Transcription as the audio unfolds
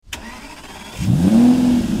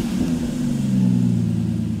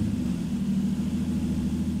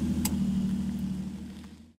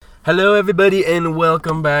Hello, everybody, and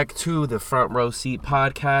welcome back to the Front Row Seat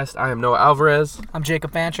Podcast. I am Noah Alvarez. I'm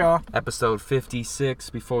Jacob Fanshaw. Episode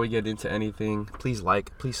 56. Before we get into anything, please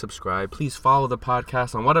like, please subscribe, please follow the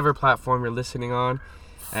podcast on whatever platform you're listening on.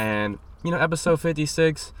 And, episode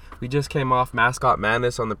 56, we just came off Mascot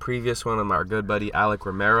Madness on the previous one with our good buddy Alec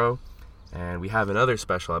Romero. And we have another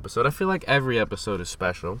special episode. I feel like every episode is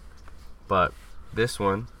special, but this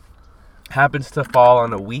one happens to fall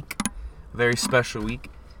on a week, a very special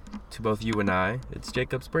week. To both you and I, it's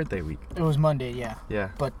Jacob's birthday week. It was Monday, yeah. Yeah.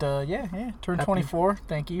 But, turned 24,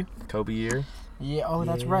 thank you. Kobe year. Yeah,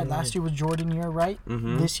 that's right. Last year was Jordan year, right?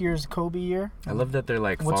 Mm-hmm. This year's Kobe year. I love that they're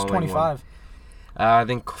like What's following 25? I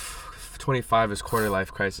think 25 is quarter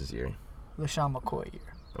life crisis year. LeSean McCoy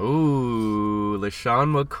year. Ooh,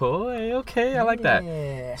 LeSean McCoy. Okay, I like that.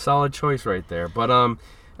 Yeah. Solid choice right there. But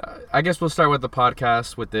I guess we'll start with the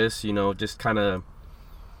podcast with this, just kind of...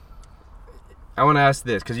 I want to ask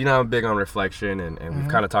this, because I'm big on reflection, and we've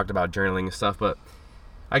kind of talked about journaling and stuff, but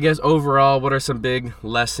I guess overall, what are some big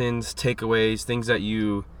lessons, takeaways, things that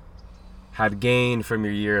you had gained from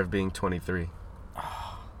your year of being 23?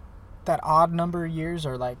 That odd number years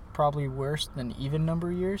are probably worse than even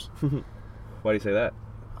number years. Why do you say that?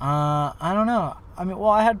 I don't know.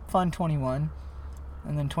 I had fun 21,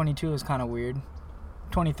 and then 22 was kind of weird.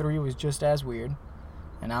 23 was just as weird,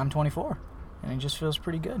 and now I'm 24, and it just feels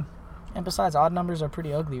pretty good. And besides, odd numbers are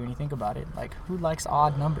pretty ugly when you think about it. Who likes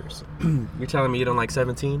odd numbers? You're telling me you don't like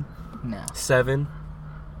 17? No. 7?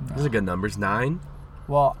 No. Those are good numbers. 9?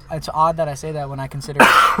 Well, it's odd that I say that when I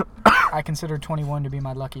consider 21 to be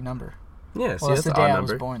my lucky number. Yeah, see, Well, that's the an day odd I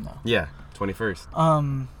number. was born, though. Yeah,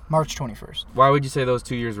 21st. March 21st. Why would you say those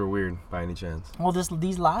 2 years were weird, by any chance? Well,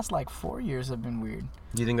 these last 4 years have been weird.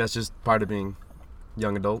 Do you think that's just part of being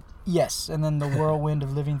young adult? Yes, and then the whirlwind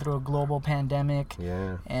of living through a global pandemic.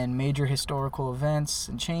 Yeah. And major historical events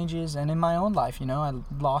and changes. And in my own life, I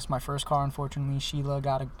lost my first car, unfortunately. Sheila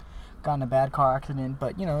got in a bad car accident.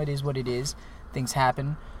 But, it is what it is. Things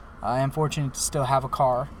happen. I am fortunate to still have a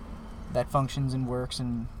car that functions and works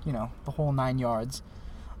and, the whole 9 yards.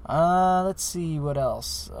 Let's see what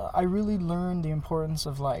else. I really learned the importance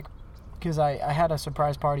of, because I had a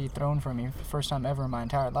surprise party thrown for me for the first time ever in my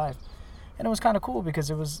entire life. And it was kind of cool because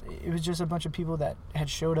it was just a bunch of people that had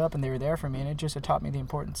showed up and they were there for me, and it just had taught me the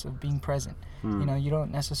importance of being present. You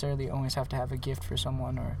don't necessarily always have to have a gift for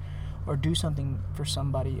someone or do something for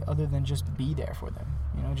somebody other than just be there for them.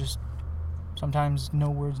 Just sometimes no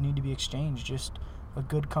words need to be exchanged. Just a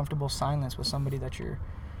good, comfortable silence with somebody that you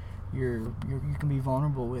can be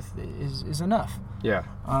vulnerable with is enough. Yeah.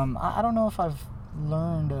 I don't know if I've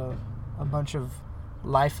learned a bunch of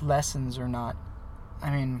life lessons or not.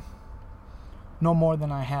 No more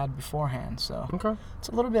than I had beforehand, so Okay. It's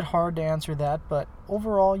a little bit hard to answer that, but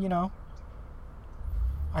overall,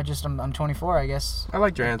 I'm 24, I guess. I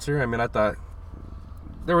liked your answer. I thought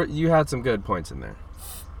you had some good points in there.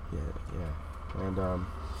 Yeah. And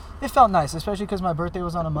It felt nice, especially because my birthday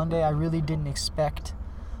was on a Monday. I really didn't expect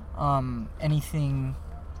anything,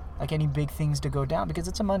 any big things to go down, because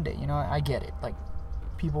it's a Monday, I get it.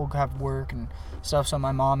 People have work and stuff, so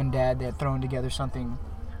my mom and dad, they had thrown together something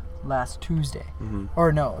last Tuesday.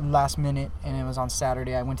 Or no, last minute, and it was on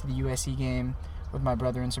Saturday. I went to the USC game with my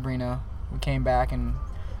brother and Sabrina. We came back, and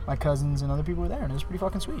my cousins and other people were there, and it was pretty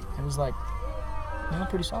fucking sweet. It was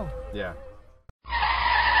pretty solid. Yeah.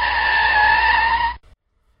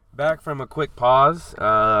 Back from a quick pause,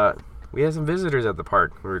 we had some visitors at the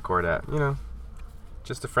park we record at.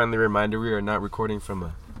 Just a friendly reminder, we are not recording from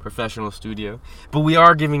a professional studio, but we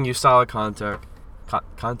are giving you solid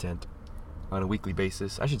content on a weekly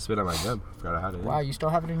basis. I should spit on my gum. I forgot how to. Wow, you still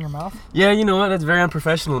have it in your mouth? Yeah, you know what? That's very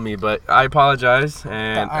unprofessional of me, but I apologize.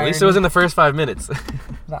 And at least it was in the first 5 minutes.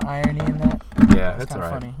 The irony in that. Yeah, that's kind of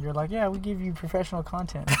alright. funny. You're like, yeah, we give you professional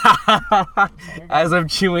content. As I'm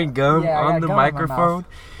chewing gum Yeah, I on got the gum in my microphone.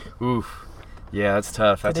 Oof. Yeah, that's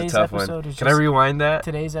tough. That's Today's a tough one. episode is Can I just- rewind that?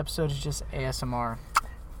 Today's episode is just ASMR.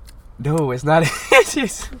 No, it's not. It's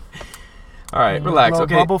just... All right, Can you relax. blow a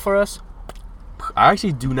Okay. bubble for us? I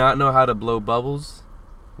actually do not know how to blow bubbles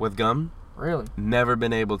with gum. Really? Never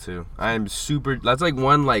been able to. I'm super... That's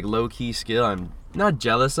one low-key skill I'm not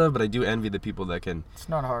jealous of, but I do envy the people that can. It's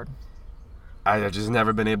not hard. I've just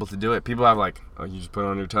never been able to do it. People have you just put it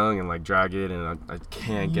on your tongue and drag it, and I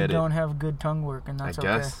can't get it. You don't have good tongue work, and that's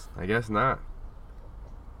okay. I guess not.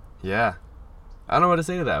 Yeah. I don't know what to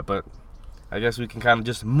say to that, but I guess we can kind of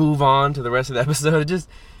just move on to the rest of the episode. Just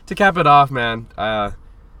to cap it off, man.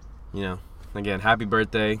 Again, happy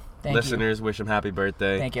birthday. Thank Listeners, wish him happy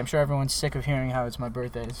birthday. Thank you. I'm sure everyone's sick of hearing how it's my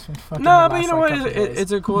birthday. It's fucking No, the but last, you know what? couple days.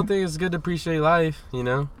 It's a cool thing. It's good to appreciate life,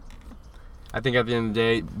 I think at the end of the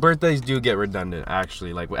day, birthdays do get redundant,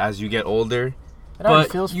 actually, like as you get older. It already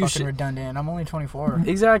But feels you fucking redundant. I'm only 24.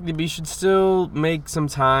 Exactly, but you should still make some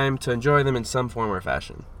time to enjoy them in some form or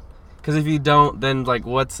fashion. Because if you don't, then, like,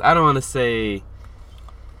 I don't want to say...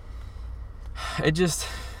 It just...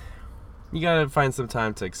 You gotta find some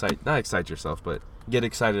time to not excite yourself, but get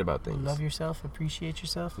excited about things. Love yourself, appreciate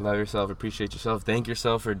yourself. Love yourself, appreciate yourself, thank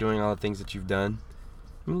yourself for doing all the things that you've done.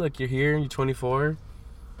 And look, you're here, you're 24.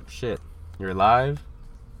 Shit. You're alive.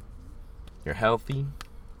 You're healthy.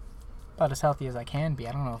 About as healthy as I can be.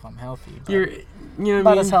 I don't know if I'm healthy. But You're, you know what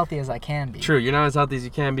about I mean? as healthy as I can be. True, you're not as healthy as you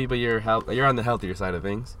can be, but you're on the healthier side of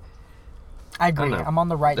things. I agree. know. I'm on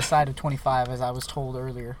the right side of 25, as I was told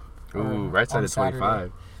earlier. Ooh, right side on of 25.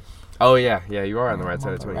 Saturday. Oh, yeah, you are on the right I'm side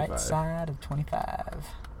on of the 25. right side of 25.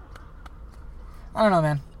 I don't know,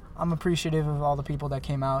 man. I'm appreciative of all the people that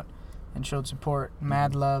came out and showed support.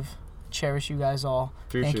 Mad love. Cherish you guys all.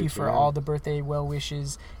 Thank Appreciate you for man. all the birthday well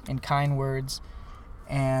wishes and kind words.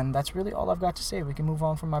 And that's really all I've got to say. We can move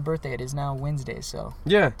on from my birthday. It is now Wednesday, so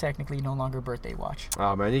Yeah. technically no longer birthday watch.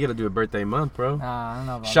 Oh, man, you got to do a birthday month, bro. I don't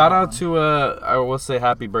know about Shout that out one. to, I will say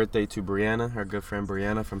happy birthday to Brianna, our good friend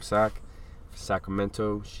Brianna from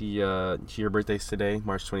Sacramento. Her birthday's today,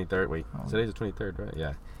 March 23rd. Wait, today's the 23rd, right?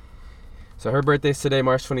 Yeah. So her birthday's today,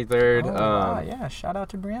 March 23rd. Oh, wow, yeah. Shout out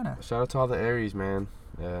to Brianna. Shout out to all the Aries, man.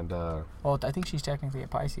 And Well, I think she's technically a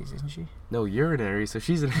Pisces, isn't she? no, you're an Aries, so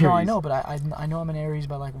she's an Aries. No, I know, but I know I'm an Aries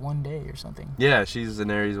by like 1 day or something. Yeah, she's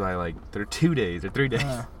an Aries by like 2 days or 3 days.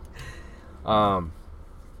 Well,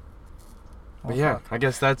 But yeah, fuck. I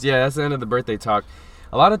guess that's the end of the birthday talk.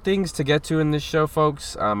 A lot of things to get to in this show,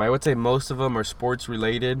 folks. I would say most of them are sports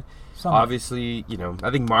related. Somewhat. Obviously,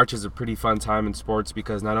 I think March is a pretty fun time in sports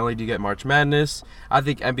because not only do you get March Madness, I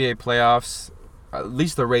think NBA playoffs, at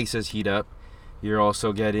least the races heat up. You're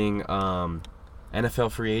also getting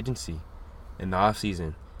NFL free agency in the off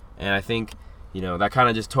season, and I think that kind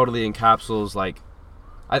of just totally encapsulates like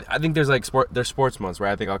I think there's sports months,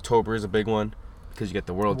 right? I think October is a big one because you get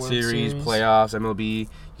the World Series, playoffs, MLB, you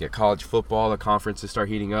get college football, the conferences start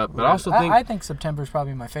heating up. But I also think I think September is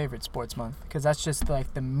probably my favorite sports month because that's just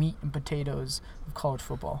like the meat and potatoes of college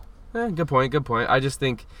football. Good point.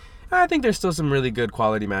 I think there's still some really good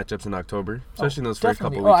quality matchups in October, especially in those first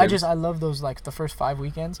couple weekends. I love those like the first 5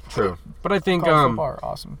 weekends. True, but I think College football are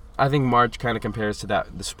awesome. I think March kind of compares to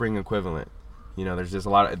the spring equivalent. There's just a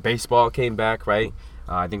lot of baseball came back, right?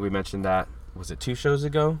 I think we mentioned that. Was it 2 shows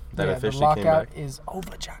ago that officially came back? The lockout is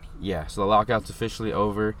over, Johnny. Yeah, so the lockout's officially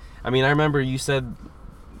over. I mean, I remember you said,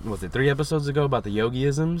 was it 3 episodes ago about the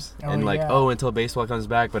Yogiisms? Until baseball comes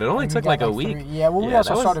back, but it only took like a week. Yeah, well, we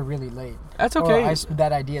also started really late. That's okay.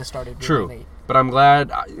 That idea started really late. But I'm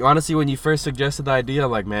glad, honestly, when you first suggested the idea,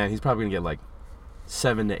 I'm like, man, he's probably going to get like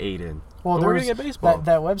 7 to 8 in. Well, we're going to get baseball.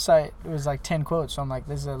 That website, it was like 10 quotes, so I'm like,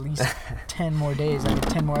 this is at least 10 more days,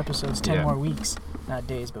 10 more episodes, 10 more weeks. Not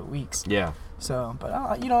days, but weeks. Yeah. So,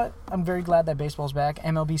 but you know what? I'm very glad that baseball's back.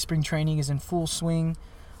 MLB spring training is in full swing.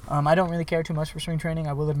 I don't really care too much for spring training,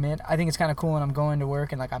 I will admit. I think it's kind of cool when I'm going to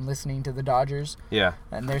work and like I'm listening to the Dodgers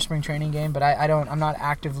and their spring training game, but I'm not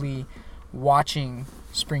actively watching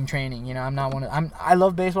spring training. I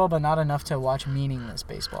love baseball, but not enough to watch meaningless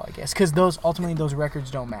baseball, I guess, because those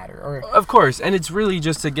records don't matter. Or of course, and it's really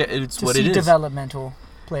just to see developmental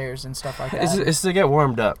players and stuff like that. It's to get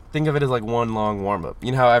warmed up. Think of it as like one long warm up.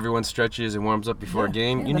 You know how everyone stretches and warms up before a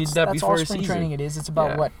game? You need that before a season. That's all spring training it is. It's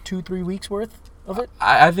about 2-3 weeks worth of it?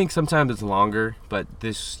 I think sometimes it's longer, but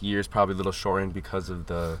this year's probably a little shortened because of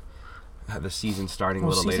the season starting a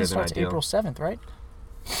little later than ideal. Season starts April 7th, right?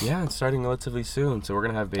 Yeah, it's starting relatively soon, so we're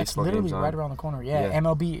gonna have baseball games on. That's literally right around the corner. Yeah.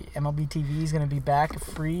 MLB TV is gonna be back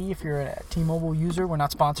free if you're a T-Mobile user. We're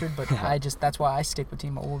not sponsored, but that's why I stick with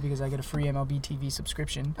T-Mobile, because I get a free MLB TV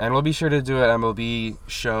subscription. And we'll be sure to do an MLB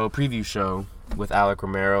preview show with Alec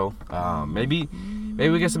Romero. Maybe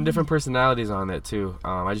we get some different personalities on it too.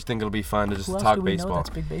 I just think it'll be fun to just talk do we baseball. Know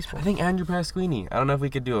that's big baseball. I think Andrew Pasquini. I don't know if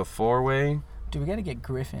we could do a 4-way. Dude, we got to get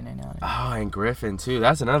Griffin in on it. Oh, and Griffin, too.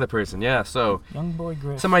 That's another person, yeah. So, young boy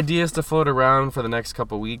Griffin. Some ideas to float around for the next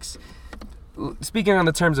couple weeks. Speaking on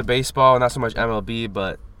the terms of baseball, not so much MLB,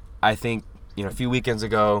 but I think, a few weekends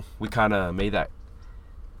ago, we kind of made that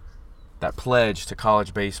pledge to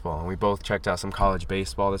college baseball. And we both checked out some college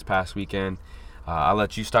baseball this past weekend. I'll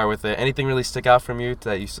let you start with it. Anything really stick out from you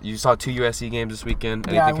that you saw 2 USC games this weekend?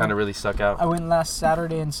 Anything kind of really stuck out? I went last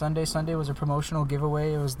Saturday and Sunday. Sunday was a promotional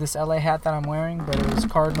giveaway. It was this LA hat that I'm wearing, but it was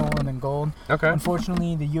cardinal and then gold. Okay.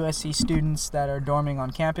 Unfortunately, the USC students that are dorming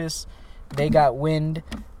on campus, they got wind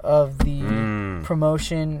of the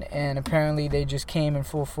promotion, and apparently they just came in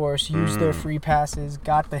full force, used their free passes,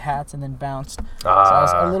 got the hats, and then bounced. So I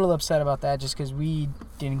was a little upset about that just because we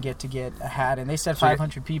didn't get a hat, and they said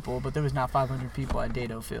 500 people, but there was not 500 people at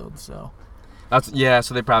Dato Field, so...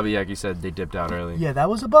 So they probably, like you said, they dipped out early. Yeah, that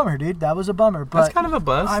was a bummer, dude. That was a bummer. But that's kind of a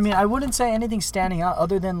bust. I mean, I wouldn't say anything standing out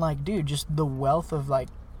other than, like, dude, just the wealth of, like,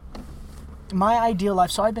 my ideal life.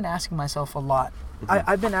 So I've been asking myself a lot.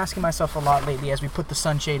 I've been asking myself a lot lately as we put the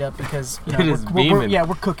sunshade up because, you know,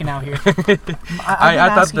 we're cooking out here. I've been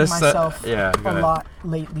asking myself a lot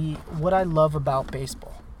lately what I love about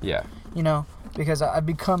baseball. Yeah. You know, because I've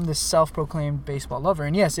become this self-proclaimed baseball lover.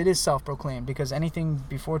 And yes, it is self-proclaimed because anything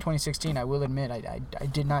before 2016, I will admit, I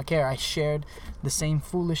did not care. I shared the same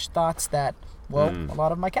foolish thoughts that, a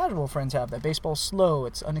lot of my casual friends have, that baseball's slow,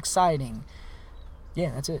 it's unexciting.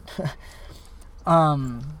 Yeah, that's it.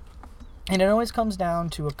 And it always comes down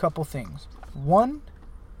to a couple things. One,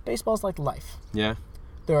 baseball's like life. Yeah.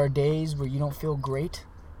 There are days where you don't feel great.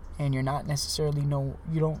 And you don't necessarily know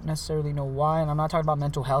why, and I'm not talking about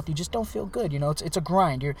mental health. You just don't feel good. You know, it's a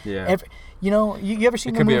grind. You ever seen the movie?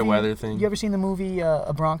 It could be a weather thing. You ever seen the movie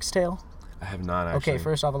A Bronx Tale? I have not actually. Okay,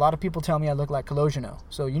 first off, a lot of people tell me I look like Colosimo,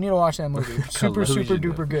 so you need to watch that movie. super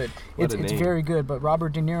duper good. It's very good. But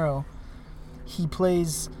Robert De Niro, he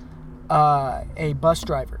plays a bus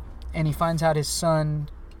driver, and he finds out his son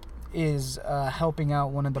is helping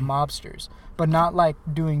out one of the mobsters, but not like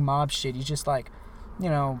doing mob shit. He's just like, you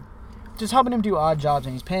know, just helping him do odd jobs,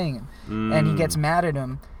 and he's paying him. And he gets mad at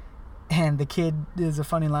him, and the kid, there's a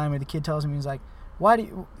funny line where the kid tells him, he's like, why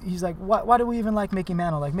do we even like Mickey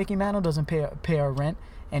Mantle? Like, Mickey Mantle doesn't pay our rent.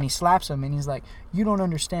 And he slaps him, and he's like, you don't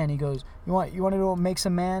understand. He goes, you want to know what makes a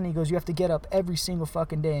man? He goes, you have to get up every single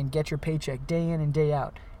fucking day and get your paycheck day in and day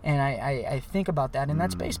out. And I think about that, and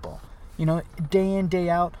that's baseball. You know, day in, day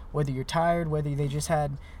out, whether you're tired, whether they just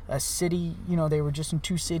had a city, you know, they were just in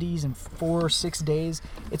 2 cities in 4 or 6 days.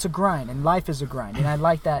 It's a grind, and life is a grind, and I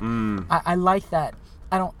like that. I like that.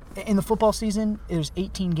 In the football season, there's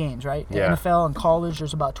 18 games, right? In NFL and college,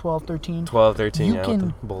 there's about 12, 13. 12, 13, you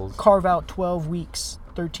can carve out 12 weeks,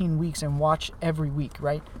 13 weeks, and watch every week,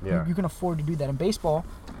 right? Yeah. You can afford to do that. In baseball,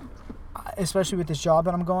 especially with this job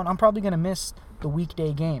that I'm going, I'm probably going to miss the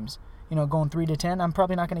weekday games. You know, going 3 to 10, I'm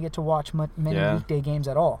probably not going to get to watch many weekday games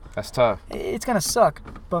at all. That's tough. It's going to suck.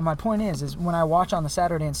 But my point is when I watch on the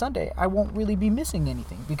Saturday and Sunday, I won't really be missing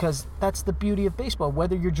anything because that's the beauty of baseball.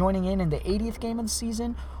 Whether you're joining in the 80th game of the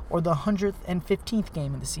season or the 115th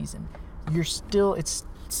game of the season, it's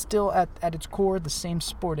still at its core the same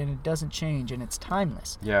sport, and it doesn't change, and it's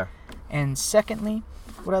timeless. Yeah. And secondly,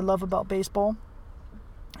 what I love about baseball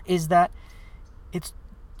is that it's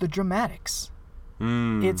the dramatics.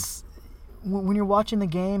 It's when you're watching the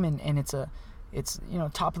game and it's you know,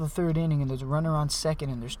 top of the 3rd inning and there's a runner on second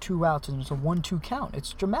and there's 2 outs and there's a 1-2 count.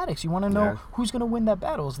 It's dramatics. You want to know who's going to win that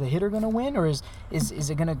battle. Is the hitter going to win, or is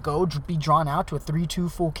it going to be drawn out to a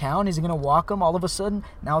 3-2 full count? Is it going to walk them? All of a sudden,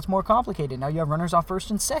 now it's more complicated. Now you have runners on first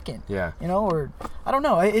and second. Yeah. You know, or I don't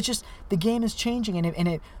know. It's just the game is changing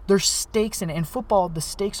and there's stakes in football. The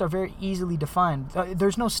stakes are very easily defined.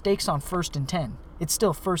 There's no stakes on 1st and 10. It's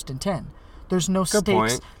still 1st and 10. There's no Good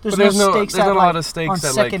stakes. Point. There's no stakes there's at, not a like, lot of stakes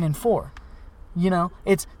on at, 2nd and 4. You know,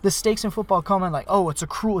 it's the stakes in football come in like, it's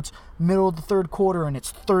it's middle of the 3rd quarter and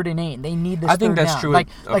it's 3rd and 8. And they need this. I think that's down. true. Like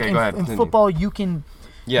go ahead. In football, you can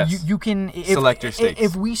you can select your stakes.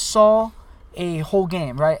 If we saw a whole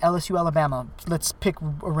game, right, LSU Alabama, let's pick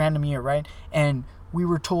a random year, right, and we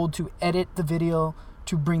were told to edit the video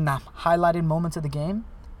to bring the highlighted moments of the game,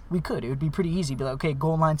 we could. It would be pretty easy. Be like, okay,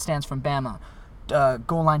 goal line stance from Bama.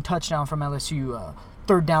 Goal line touchdown from LSU,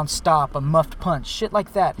 3rd down stop, a muffed punch, shit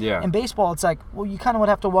like that. Yeah. In baseball, it's like, well, you kind of would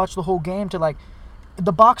have to watch the whole game to, like,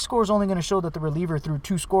 the box score is only going to show that the reliever threw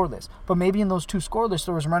 2 scoreless, but maybe in those 2 scoreless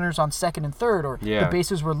there was runners on 2nd and 3rd, or the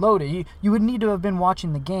bases were loaded. You would need to have been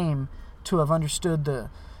watching the game to have understood the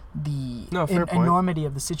enormity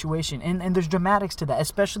of the situation, and there's dramatics to that,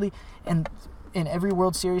 especially in every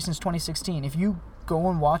World Series since 2016. If you go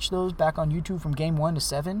and watch those back on YouTube from game 1 to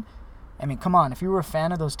 7. I mean, come on. If you were a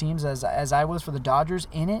fan of those teams, as I was for the Dodgers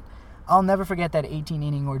in it, I'll never forget that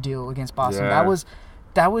 18-inning ordeal against Boston. Yeah.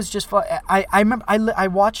 That was just fun. I remember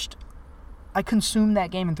I consumed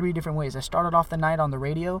that game in 3 different ways. I started off the night on the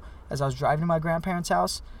radio as I was driving to my grandparents'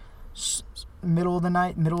 house. Middle of the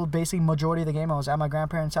night, basically majority of the game, I was at my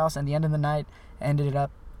grandparents' house, and the end of the night, I ended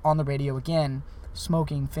up on the radio again,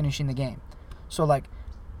 smoking, finishing the game. So, like,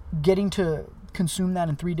 getting to consume that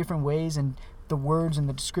in 3 different ways, and the words and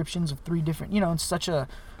the descriptions of 3 different, you know, it's such a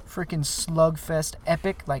freaking slugfest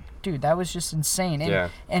epic. Like, dude, that was just insane.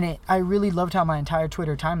 And I really loved how my entire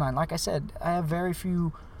Twitter timeline, like I said, I have very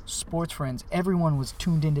few sports friends, everyone was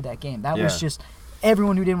tuned into that game. That was Yeah. just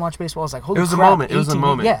everyone who didn't watch baseball was like, holy It was a crap, moment. It was a 18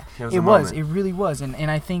 moment. Yeah, It was it a was. moment. It really was.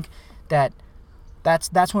 And I think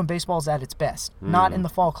that's when baseball's at its best. Not in the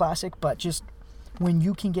Fall Classic, but just when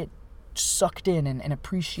you can get sucked in and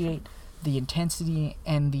appreciate the intensity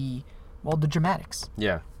and the dramatics.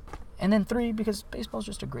 Yeah. And then 3, because baseball's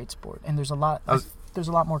just a great sport, and there's a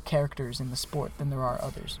lot more characters in the sport than there are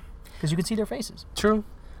others, because you can see their faces. True.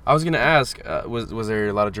 I was gonna ask, was there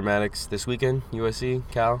a lot of dramatics this weekend? USC,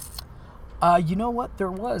 Cal. You know what?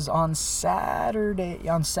 There was on Saturday.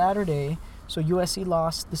 So USC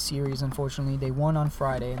lost the series, unfortunately. They won on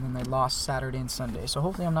Friday, and then they lost Saturday and Sunday. So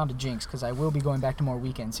hopefully I'm not a jinx, because I will be going back to more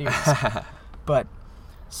weekend series. But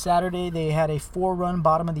Saturday they had a 4-run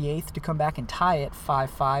bottom of the 8th to come back and tie it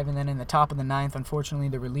 5-5, and then in the top of the 9th, unfortunately,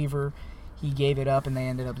 the reliever, he gave it up, and they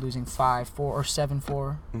ended up losing 5-4 or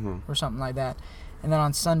 7-4 or something like that. And then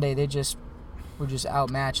on Sunday they were just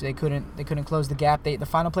outmatched. They couldn't close the gap. The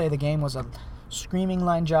final play of the game was a screaming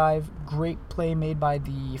line drive, great play made by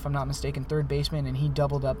the, if I'm not mistaken, third baseman, and he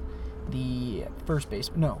doubled up the first base.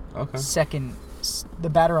 No, Okay. the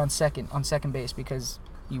batter on second base, because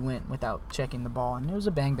he went without checking the ball, and it was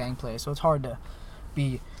a bang play. So it's hard to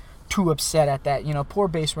be too upset at that. Poor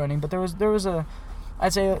base running, but there was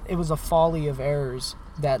I'd say it was a folly of errors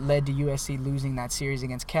that led to USC losing that series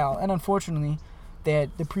against Cal, and unfortunately, they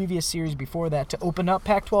had the previous series before that to open up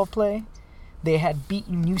Pac-12 play. They had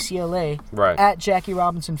beaten UCLA Right. at Jackie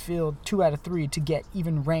Robinson Field 2 out of 3 to get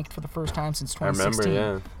even ranked for the first time since 2016. I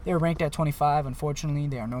remember, yeah. They were ranked at 25. Unfortunately,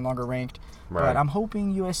 they are no longer ranked. Right. But I'm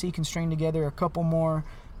hoping USC can string together a couple more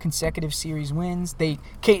consecutive series wins.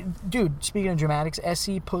 Dude, speaking of dramatics,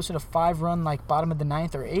 SC posted a 5-run bottom of the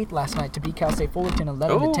 9th or 8th last night to beat Cal State Fullerton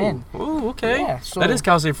 11-10. Ooh, okay. Yeah, so that is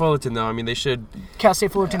Cal State Fullerton, though. I mean, they should. Cal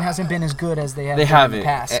State Fullerton hasn't been as good as they have They been haven't. in the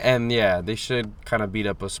past. And yeah, they should kind of beat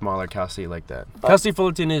up a smaller Cal State like that. Cal State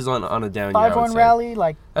Fullerton is on a down year. 5-1 rally,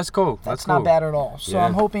 That's cool. that's cool. not bad at all. So Yeah.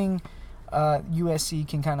 I'm hoping USC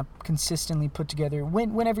can kind of consistently put together,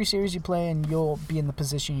 win every series you play, and you'll be in the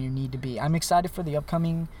position you need to be. I'm excited for the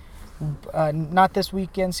upcoming, not this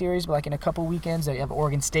weekend series, but in a couple weekends. They have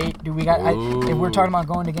Oregon State. If we're talking about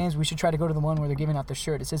going to games, we should try to go to the one where they're giving out their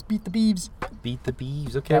shirt. It says "Beat the Beavs." Beat the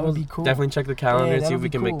Beavs. Okay, That would we'll be cool. definitely check the calendar and see that if would we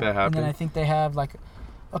be can cool. make that happen. And then I think they have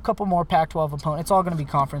a couple more Pac-12 opponents. It's all going to be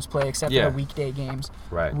conference play except for the weekday games,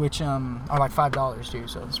 Right. which are $5 too.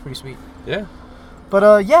 So it's pretty sweet. Yeah.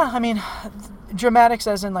 But yeah, I mean, dramatics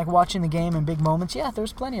as in watching the game and big moments. Yeah,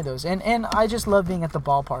 there's plenty of those, and I just love being at the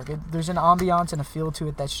ballpark. There's an ambiance and a feel to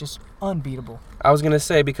it that's just unbeatable. I was gonna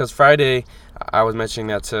say, because Friday, I was mentioning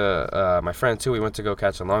that to my friend too. We went to go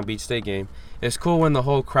catch a Long Beach State game. It's cool when the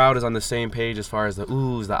whole crowd is on the same page as far as the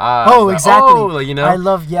oohs, the ahs. Oh, the, exactly. Oh, I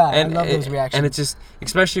love those reactions. And it's just,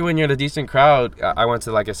 especially when you're at a decent crowd. I went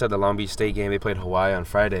to, like I said, the Long Beach State game. They played Hawaii on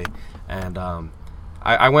Friday, and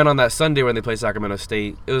I went on that Sunday when they played Sacramento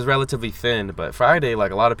State. It was relatively thin, but Friday, a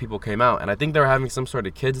lot of people came out, and I think they were having some sort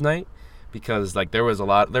of kids' night, because there was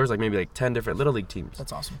maybe 10 different Little League teams.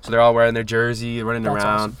 That's awesome. So they're all wearing their jersey, running That's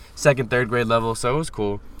around, awesome. second, third grade level. So it was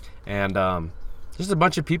cool, and just a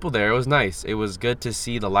bunch of people there. It was nice. It was good to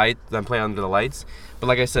see them play under the lights. But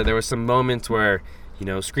like I said, there were some moments where,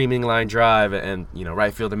 screaming line drive, and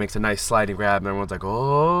right fielder makes a nice sliding grab, and everyone's like,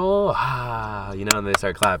 oh, and they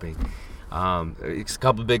start clapping. It's a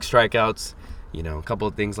couple of big strikeouts, a couple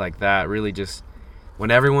of things like that. Really, just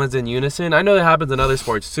when everyone's in unison. I know it happens in other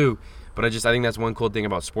sports too, but I think that's one cool thing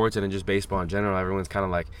about sports and just baseball in general. Everyone's kind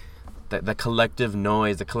of the collective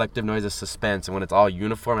noise of suspense, and when it's all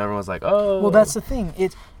uniform, everyone's like, oh. Well, that's the thing.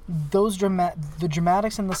 It's the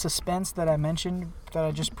dramatics and the suspense that I mentioned, that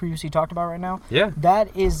I just previously talked about right now. Yeah.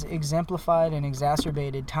 That is exemplified and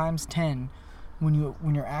exacerbated times 10 when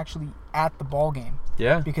you're actually at the ball game.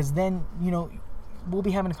 Yeah. Because then, we'll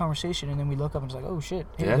be having a conversation, and then we look up and it's like, oh shit,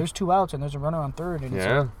 hey, Yeah. there's 2 outs and there's a runner on third, and it's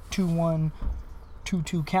a 2-1,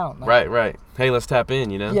 2-2 count. Right. Hey, let's tap in,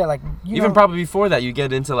 Yeah, even probably before that, you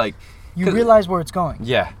get into you realize where it's going.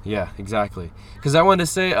 Yeah, exactly. Because I wanted to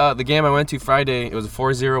say, the game I went to Friday, it was a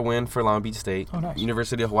 4-0 win for Long Beach State. Oh, nice.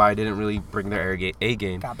 University of Hawaii didn't really bring their A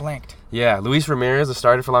game. Got blanked. Yeah, Luis Ramirez, the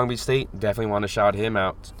starter for Long Beach State, definitely want to shout him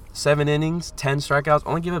out. 7 innings, 10 strikeouts,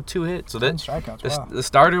 only give up 2 hits. So 10 strikeouts, wow. The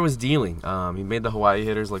starter was dealing. He made the Hawaii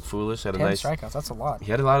hitters look foolish. Had 10 strikeouts, that's a lot.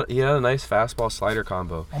 He had a nice fastball slider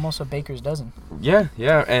combo. Almost a baker's dozen. Yeah,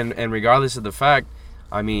 and regardless of the fact,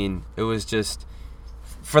 I mean, it was just,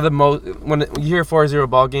 for the most, when you hear a 4-0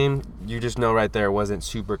 ball game, you just know right there it wasn't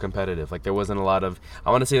super competitive. There wasn't a lot of,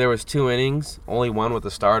 I want to say there was 2 innings, only one with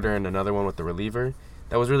the starter and another one with the reliever.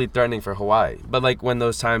 That was really threatening for Hawaii. But when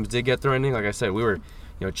those times did get threatening, like I said, we were,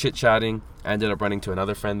 chit-chatting. I ended up running to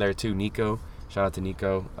another friend there too, Nico. Shout out to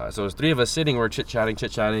Nico. So it was 3 of us sitting. We're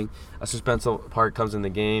chit-chatting. A suspense part comes in the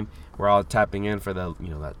game. We're all tapping in for the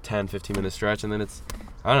that 10, 15-minute stretch. And then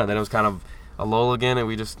then it was kind of a lull again. And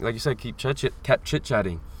we just, like you said, kept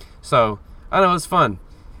chit-chatting. So, I don't know, it was fun.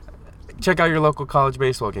 Check out your local college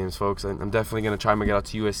baseball games, folks. I'm definitely going to try and get out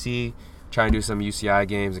to USC, try and do some UCI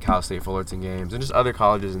games and Cal State Fullerton games, and just other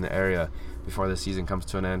colleges in the area before the season comes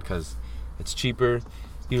to an end, because it's cheaper,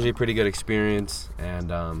 usually a pretty good experience,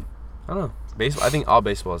 and I don't know. Baseball, I think all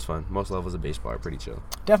baseball is fun. Most levels of baseball are pretty chill.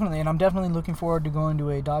 Definitely, and I'm definitely looking forward to going to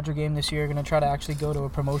a Dodger game this year. Going to try to actually go to a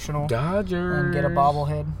promotional Dodgers and get a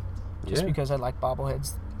bobblehead, just Yeah. because I like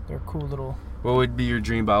bobbleheads. They're cool little. What would be your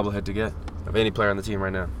dream bobblehead to get of any player on the team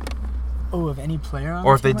right now? Oh, of any player on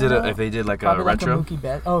Or the if they team did right now? if they did like Probably a retro? like a Mookie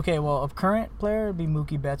Betts. Okay, well, a current player would be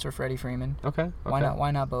Mookie Betts or Freddie Freeman. Okay.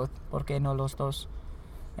 Why not both? ¿Por qué no los dos?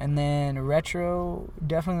 And then retro,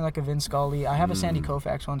 definitely like a Vin Scully. I have a Sandy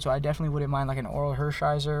Koufax one, so I definitely wouldn't mind like an Oral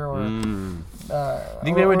Hershiser or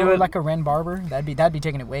Think they would do or it like a Ren Barber. That'd be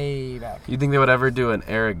taking it way back. You think they would ever do an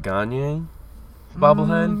Eric Gagne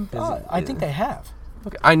bobblehead? I think they have.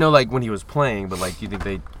 Okay. I know, like when he was playing, but like, you think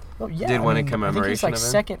they Oh, yeah, did one in I think commemoration he's like of him?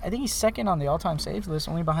 second. I think he's second on the all-time saves list,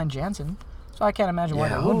 only behind Jansen. So I can't imagine why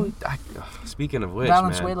they wouldn't. Speaking of which,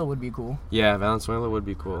 Valenzuela man. would be cool. Yeah, Valenzuela would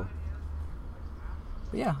be cool.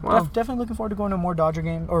 But yeah, Wow. definitely looking forward to going to more Dodger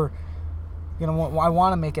game. Or, I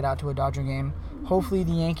want to make it out to a Dodger game. Hopefully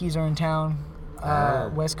the Yankees are in town,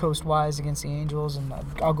 West Coast wise against the Angels, and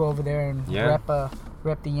I'll go over there and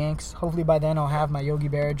rep the Yanks. Hopefully by then I'll have my Yogi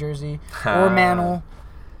Berra jersey or Mantle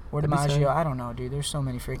or That'd be sick. DiMaggio. I don't know, dude. There's so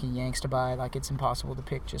many freaking Yanks to buy. Like, it's impossible to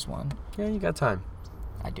pick just one. Yeah, you got time.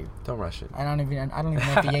 I do. Don't rush it. I don't even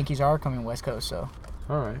know if the Yankees are coming West Coast. So.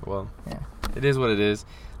 All right. Well, Yeah. it is what it is.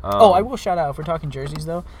 I will shout out, if we're talking jerseys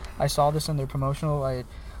though, I saw this in their promotional.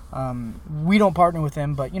 We don't partner with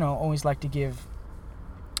them, but always like to give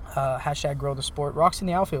hashtag grow the sport. Rocks in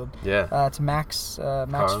the outfield. Yeah. It's Max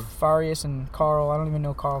Carl. Farias and Carl. I don't even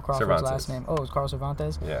know Carl Crawford's Cervantes. last name. Oh, it's Carl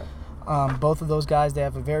Cervantes. Yeah. Both of those guys, they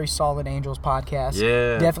have a very solid Angels podcast.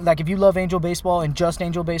 Yeah. Definitely, like if you love Angel baseball and just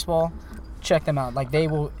Angel baseball, check them out. Like, they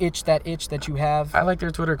will itch that you have. I like their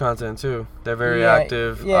Twitter content too. They're very Yeah,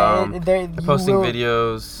 active. yeah, they're posting will-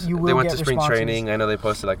 videos. you They will went get to spring responses. training. I know they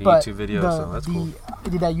posted like a But YouTube video, so that's cool.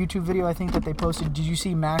 That YouTube video I think that they posted, did you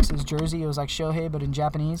see Max's jersey? It was like Shohei, but in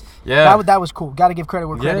Japanese. Yeah. That was cool. Got to give credit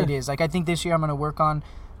where credit Yeah. is. Like, I think this year I'm going to work on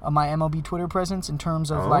my MLB Twitter presence in terms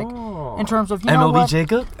of you MLB know what?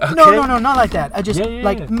 Jacob? Okay. No, not like that. I just Yeah.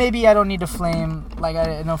 like, maybe I don't need to flame, like,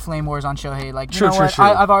 I know flame wars on Shohei. Like, you True, know true, what? true.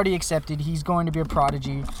 I've already accepted he's going to be a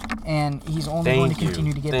prodigy, and he's only going to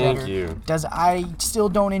continue to get better. Thank you. Does I still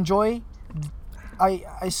don't enjoy?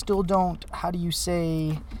 I still don't. How do you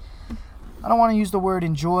say? I don't want to use the word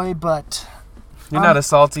enjoy, but You're not a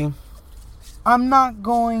salty I'm not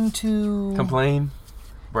going to complain.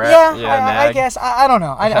 Brett, Yeah, I nag. guess. I don't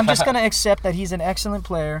know. I'm just going to accept that he's an excellent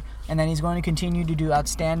player and that he's going to continue to do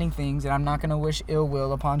outstanding things, and I'm not going to wish ill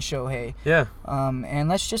will upon Shohei. Yeah. And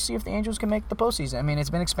let's just see if the Angels can make the postseason. I mean, it's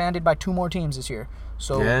been expanded by 2 more teams this year.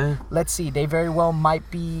 So let's see. They very well might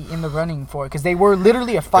be in the running for it, because they were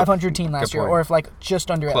literally a 500 team last year, point. or if like just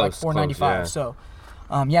under at like Close, 495. yeah. So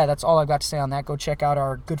that's all I've got to say on that. Go check out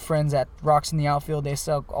our good friends at Rocks in the Outfield. They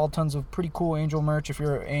sell all tons of pretty cool Angel merch if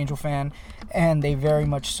you're an Angel fan, and they very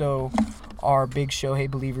much so are big Shohei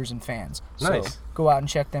believers and fans. Nice. So go out and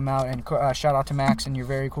check them out, and shout out to Max and your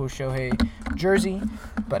very cool Shohei jersey.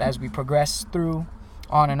 But as we progress through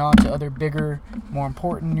on and on to other bigger, more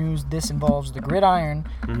important news, this involves the gridiron.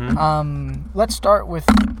 Let's start with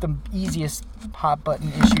the easiest hot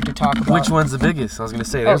button issue to talk about. Which one's the biggest? I was going to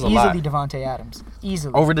say, there's a lot. Easily Devontae Adams.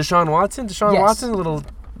 Easily. Over Deshaun Watson? Deshaun Yes. Watson, a little...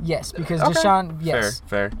 Yes, because Okay. Deshaun, yes.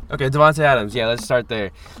 Fair. Okay, Devontae Adams. Yeah, let's start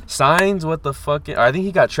there. Signs what the fuck... I think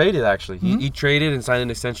he got traded, actually. He traded and signed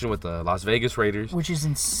an extension with the Las Vegas Raiders. Which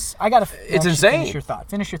is I gotta. It's actually insane.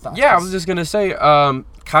 Finish your thought. Yeah, I was just going to say,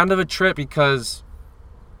 kind of a trip because...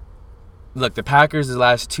 Look, the Packers the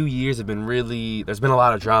last 2 years have been really... There's been a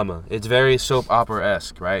lot of drama. It's very soap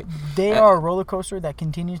opera-esque, right? They are a roller coaster that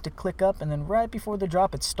continues to click up, and then right before the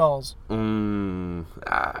drop, it stalls. Yeah,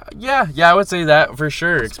 I would say that for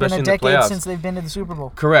sure, It's been especially a in the decade playoffs. since they've been to the Super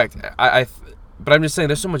Bowl. Correct. But I'm just saying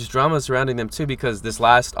there's so much drama surrounding them too, because this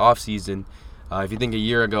last offseason, if you think a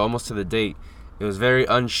year ago, almost to the date, it was very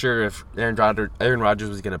unsure if Aaron Rodgers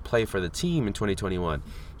was going to play for the team in 2021.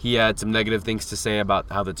 He had some negative things to say about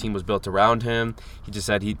how the team was built around him. He just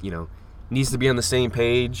said he needs to be on the same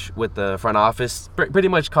page with the front office, pretty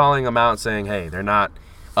much calling them out, saying, hey, they're not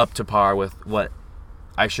up to par with what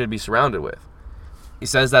I should be surrounded with. He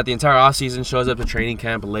says that the entire offseason, shows up to training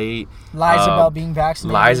camp late. Lies about being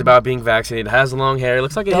vaccinated. Has long hair.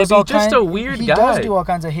 Looks like a Does hippie. Just a weird guy. He does do all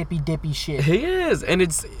kinds of hippy-dippy shit. He is. And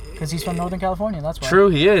it's... Because he's from Northern California, that's why. True,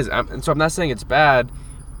 he is. And so I'm not saying it's bad,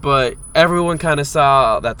 but everyone kind of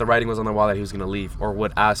saw that the writing was on the wall that he was going to leave or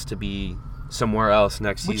would ask to be somewhere else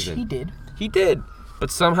next season. Which he did. He did. But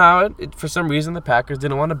somehow, for some reason, the Packers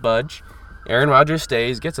didn't want to budge. Aaron Rodgers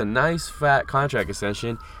stays, gets a nice fat contract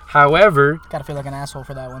extension. However... Gotta feel like an asshole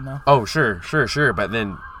for that one, though. Oh, sure. But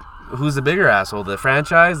then, who's the bigger asshole? The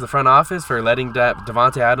franchise, the front office for letting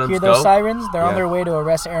Davante Adams go? Hear those sirens? They're on their way to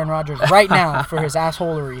arrest Aaron Rodgers right now for his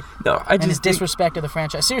assholery. No, and his disrespect to the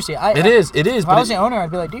franchise. Seriously, it is. If I was the owner, I'd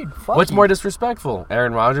be like, dude, fuck What's you. more disrespectful?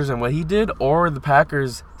 Aaron Rodgers and what he did, or the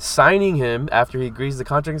Packers signing him after he agrees the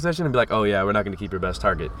contract extension and be like, oh yeah, we're not going to keep your best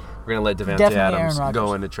target. We're going to let Davante Adams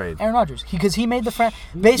go in the trade. Aaron Rodgers. Because he made the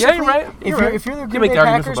basically, you're right. If you're the Green Bay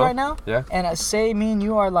Packers right now, and say me and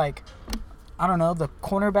you are like, I don't know, the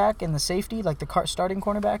cornerback and the safety, like the starting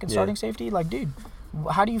cornerback and starting safety, like, dude,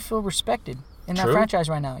 how do you feel respected in that franchise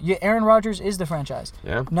right now? Aaron Rodgers is the franchise.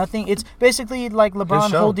 Yeah. Nothing. It's basically like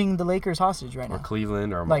LeBron holding the Lakers hostage right now. Or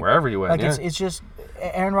Cleveland or wherever you went. It's just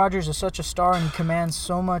Aaron Rodgers is such a star and he commands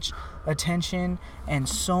so much attention and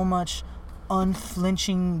so much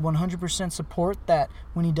unflinching 100% support that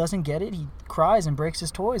when he doesn't get it, he cries and breaks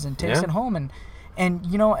his toys and takes it home. And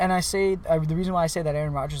you know, and I say the reason why I say that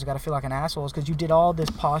Aaron Rodgers has got to feel like an asshole is because you did all this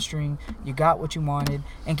posturing, you got what you wanted,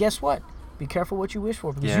 and guess what? Be careful what you wish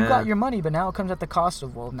for because you got your money, but now it comes at the cost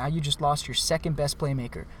of, well, now you just lost your second best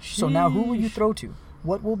playmaker. Sheesh. So now who will you throw to?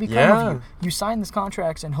 What will become of you? You signed this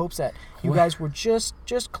contract in hopes that you guys were just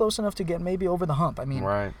close enough to get maybe over the hump. I mean,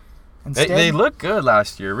 right. Instead, they looked good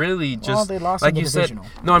last year. Really, just they lost like in the you divisional.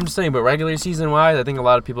 said. No, I'm just saying. But regular season wise, I think a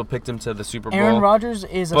lot of people picked him to the Super Bowl. Aaron Rodgers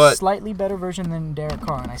is a slightly better version than Derek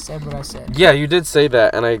Carr, and I said what I said. Yeah, you did say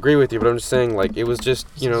that, and I agree with you. But I'm just saying, like, it was just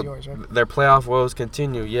yours, right? Their playoff woes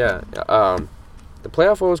continue. Yeah, the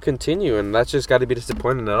playoff woes continue, and that's just got to be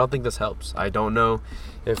disappointing. I don't think this helps. I don't know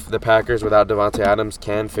if the Packers without Davante Adams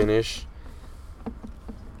can finish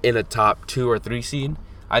in a top 2 or 3 seed.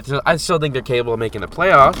 I still think they're capable of making the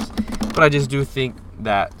playoffs, but I just do think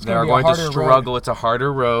that they are going to struggle. It's a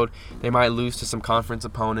harder road. They might lose to some conference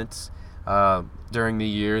opponents during the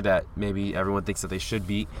year that maybe everyone thinks that they should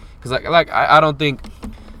beat. Because I don't think,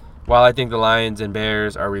 while I think the Lions and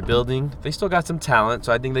Bears are rebuilding, they still got some talent,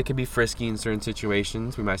 so I think they could be frisky in certain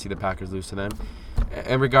situations. We might see the Packers lose to them.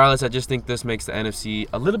 And regardless, I just think this makes the NFC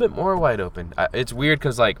a little bit more wide open. It's weird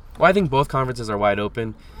because, I think both conferences are wide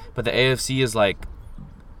open, but the AFC is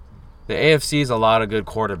the AFC is a lot of good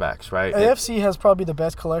quarterbacks, right? AFC has probably the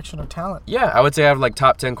best collection of talent. Yeah, I would say I have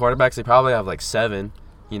top 10 quarterbacks. They probably have 7,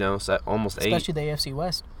 almost 8. Especially the AFC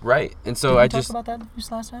West. Right, and so Did we talk about that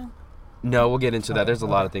just last time? No, we'll get into that. There's a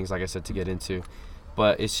lot of things, like I said, to get into,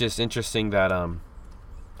 but it's just interesting that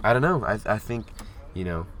I don't know. I think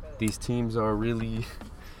these teams are really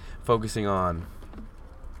focusing on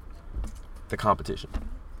the competition.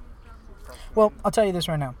 Well, I'll tell you this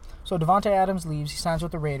right now. So Davante Adams leaves. He signs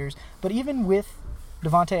with the Raiders. But even with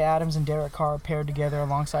Davante Adams and Derek Carr paired together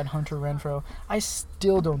alongside Hunter Renfrow, I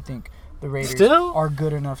still don't think the Raiders are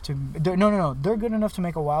good enough to... No. They're good enough to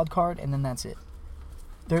make a wild card, and then that's it.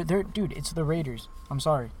 Dude, it's the Raiders. I'm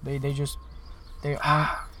sorry. They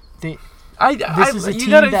aren't... This is a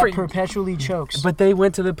team that perpetually chokes. But they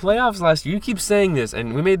went to the playoffs last year. You keep saying this,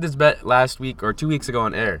 and we made this bet last week or 2 weeks ago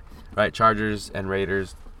on air, right? Chargers and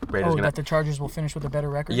Raiders. That the Chargers will finish with a better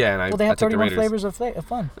record? Yeah, and they have 31 flavors of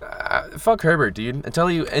fun. Fuck Herbert, dude. Until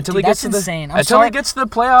he gets to he gets to the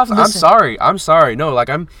playoffs, listen, I'm sorry. No,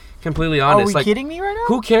 I'm completely honest. Are we kidding me right now?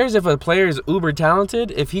 Who cares if a player is uber talented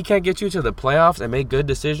if he can't get you to the playoffs and make good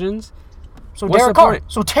decisions? So Derek Carr.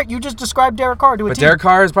 So you just described Derek Carr to a team. But Derek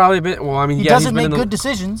Carr has probably been. Well, I mean, he doesn't make good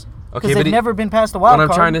decisions. Okay, but they've never been past the wild card.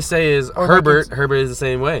 What I'm trying to say is Herbert is the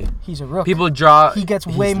same way. He's a rookie. People draw. He gets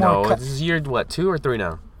way more. This is year 2 or 3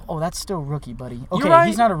 now. Oh, that's still rookie, buddy. Okay, right.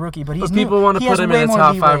 He's not a rookie, but he's But people want to put him in the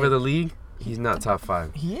top 5 of the league. He's not top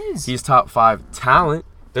 5. He is. He's top 5 talent.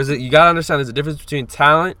 You got to understand there's a difference between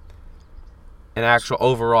talent and actual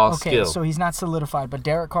overall skill. Okay, so he's not solidified, but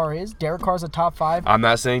Derek Carr is. Derek Carr's a top 5. I'm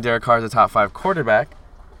not saying Derek Carr's a top 5 quarterback.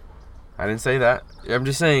 I didn't say that. I'm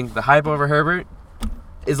just saying the hype over Herbert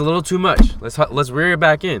is a little too much. Let's rear it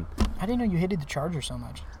back in. I didn't know you hated the Chargers so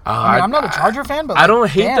much. I'm not a Charger fan, but I don't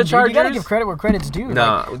hate the Chargers. Dude, you gotta give credit where credit's due.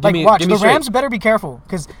 No, watch the Rams better be careful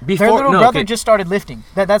because their little brother just started lifting.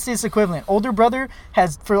 That's its equivalent. Older brother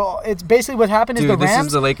it's basically what happened is the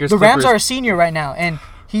Rams. The Lakers. The Rams are a senior right now, and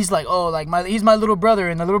he's like, oh, like he's my little brother,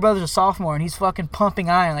 and the little brother's a sophomore, and he's fucking pumping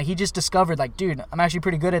iron. Like, he just discovered, like, dude, I'm actually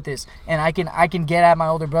pretty good at this, and I can get at my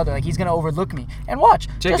older brother. Like, he's gonna overlook me. And watch,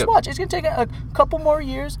 just watch. It's gonna take a couple more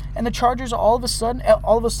years, and the Chargers all of a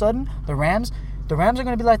sudden, the Rams are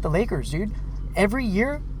gonna be like the Lakers, dude. Every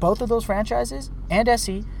year, both of those franchises and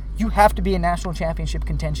SC, you have to be in national championship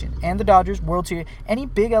contention. And the Dodgers, World Series, any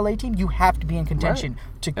big LA team, you have to be in contention.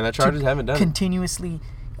 Right. And the Chargers haven't done continuously.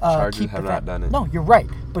 Chargers have not done it. No, you're right.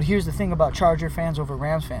 But here's the thing about Charger fans over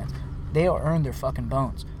Rams fans. They'll earn their fucking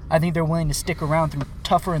bones. I think they're willing to stick around through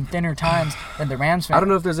tougher and thinner times than the Rams fans. I don't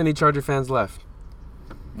know if there's any Charger fans left.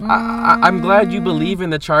 I'm glad you believe in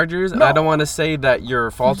the Chargers, and I don't want to say that you're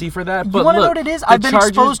faulty for that. But you want to know what it is? I've been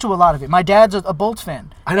exposed to a lot of it. My dad's a Bolts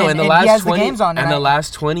fan. I know. And the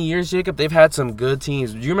last 20 years, Jacob, they've had some good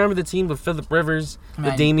teams. Do you remember the team with Phillip Rivers,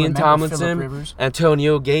 Damian Tomlinson,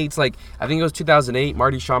 Antonio Gates? Like, I think it was 2008.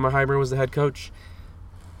 Marty Schottenheimer was the head coach.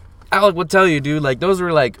 Alec would tell you, dude. Like, those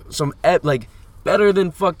were like some better than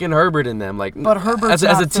fucking Herbert in them. Like, but Herbert's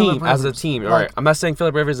as a team. All right, I'm not saying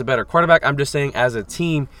Phillip Rivers is a better quarterback. I'm just saying as a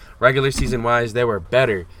team, regular season wise, they were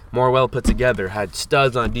better, more well put together. Had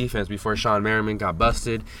studs on defense before Sean Merriman got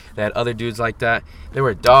busted. They had other dudes like that. They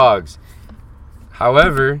were dogs.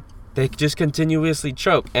 However, they just continuously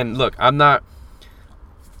choke. And look,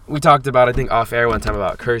 we talked about, I think, off air one time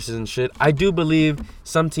about curses and shit. I do believe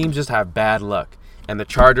some teams just have bad luck. And the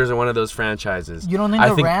Chargers are one of those franchises. You don't think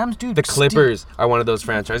the Rams, dude? The Clippers are one of those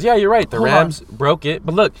franchises. Yeah, you're right. The Rams broke it.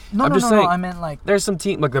 But look, I'm just saying. I meant like there's some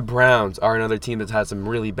team like the Browns are another team that's had some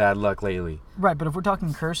really bad luck lately. Right, but if we're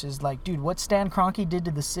talking curses, like, dude, what Stan Kroenke did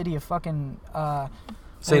to the city of fucking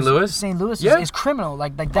St. Louis? St. Louis is criminal.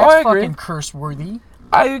 Like that's fucking curse worthy.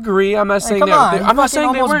 I agree. I'm not saying that. I'm not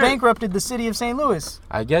saying they almost bankrupted the city of St. Louis.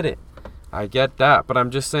 I get it. I get that, but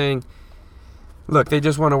I'm just saying. Look, they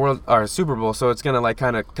just won a Super Bowl, so it's gonna like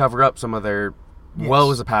kind of cover up some of their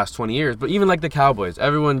woes the past 20 years. But even like the Cowboys,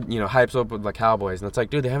 everyone hypes up with the Cowboys, and it's like,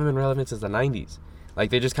 dude, they haven't been relevant since the '90s. Like,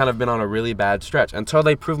 they just kind of been on a really bad stretch. Until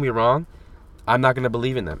they prove me wrong, I'm not gonna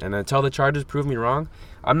believe in them. And until the Chargers prove me wrong,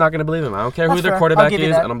 I'm not gonna believe in them. I don't care who their quarterback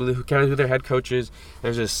is. I don't care who their head coach is.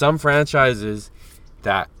 There's just some franchises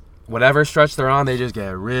that whatever stretch they're on, they just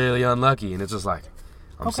get really unlucky, and it's just like,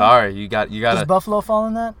 I'm sorry, you got. Does Buffalo fall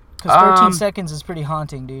in that? Because 13 seconds is pretty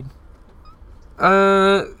haunting, dude.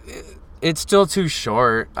 It's still too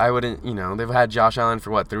short. I wouldn't, they've had Josh Allen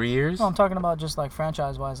for, 3 years? No, I'm talking about just, like,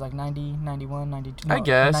 franchise-wise, like 90, 91, 92. I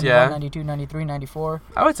guess, 91, 92, 93, 94.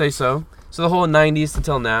 I would say so. So the whole 90s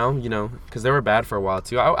until now, because they were bad for a while,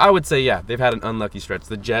 too. I would say, yeah, they've had an unlucky stretch.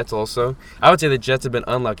 The Jets also. I would say the Jets have been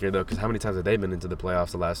unluckier, though, because how many times have they been into the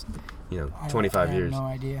playoffs the last, 25 years? I have no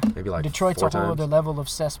idea. Maybe like Detroit's 4 a whole times. other level of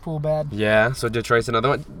cesspool bad. Yeah, so Detroit's another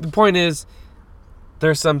one. The point is,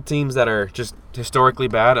 there's some teams that are just historically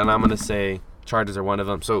bad, and I'm going to say Chargers are one of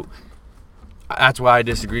them. So that's why I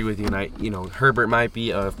disagree with you. And Herbert might be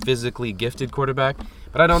a physically gifted quarterback,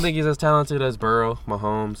 but I don't think he's as talented as Burrow,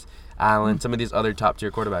 Mahomes, Allen, some of these other top-tier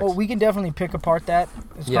quarterbacks. Well, we can definitely pick apart that.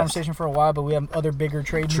 It's a conversation for a while, but we have other bigger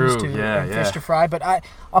trade news fish to fry. But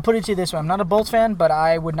I'll put it to you this way. I'm not a Bolts fan, but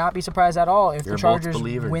I would not be surprised at all if the Chargers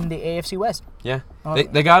win the AFC West. Yeah.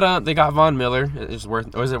 They got Von Miller. Is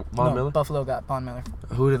it Von Miller? Buffalo got Von Miller.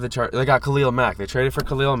 Who did they got Khalil Mack. They traded for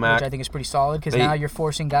Khalil Mack. Which I think is pretty solid, because now you're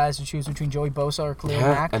forcing guys to choose between Joey Bosa or Khalil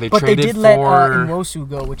Mack. And they did let Nwosu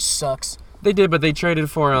go, which sucks. They did, but they traded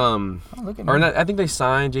for I think they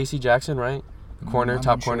signed J.C. Jackson, right?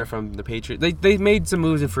 Top corner from the Patriots. They made some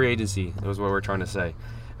moves in free agency. That was what we're trying to say.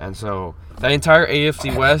 And so the entire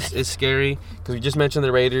AFC West is scary, because we just mentioned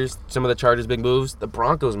the Raiders, some of the Chargers' big moves. The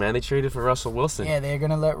Broncos, man, they traded for Russell Wilson. Yeah, they're going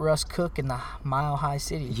to let Russ cook in the Mile High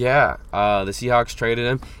City. Yeah, the Seahawks traded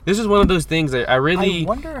him. This is one of those things that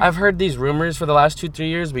I've heard these rumors for the last 2-3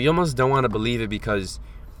 years, but you almost don't want to believe it, because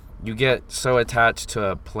you get so attached to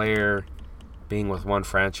a player being with one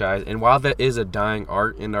franchise. And while that is a dying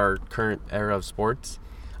art in our current era of sports,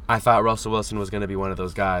 I thought Russell Wilson was going to be one of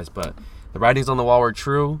those guys. But the writings on the wall were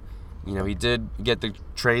true. He did get the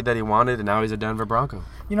trade that he wanted, and now he's a Denver Bronco.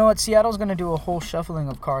 You know what? Seattle's going to do a whole shuffling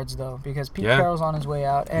of cards, though, because Pete Carroll's on his way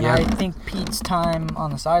out. And I think Pete's time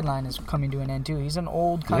on the sideline is coming to an end, too. He's an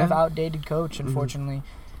old, kind of outdated coach, unfortunately.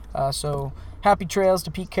 So happy trails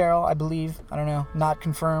to Pete Carroll, I believe. I don't know, not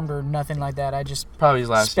confirmed or nothing like that. I just probably his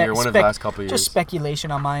last year, one of the last couple years. Just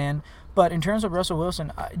speculation on my end. But in terms of Russell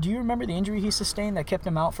Wilson, do you remember the injury he sustained that kept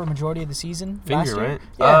him out for a majority of the season last year?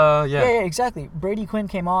 Right? Yeah, exactly. Brady Quinn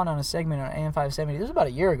came on a segment on AM 570. This was about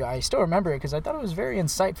a year ago. I still remember it because I thought it was very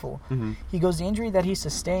insightful. Mm-hmm. He goes, the injury that he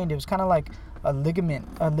sustained, it was kind of like a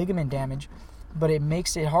ligament damage, but it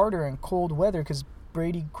makes it harder in cold weather because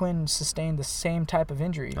Brady Quinn sustained the same type of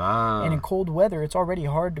injury. Ah. And in cold weather, it's already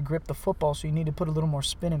hard to grip the football, so you need to put a little more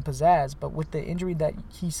spin and pizzazz. But with the injury that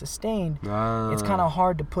he sustained, it's kind of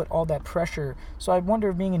hard to put all that pressure. So I wonder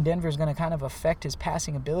if being in Denver is going to kind of affect his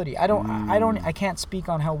passing ability. I can't speak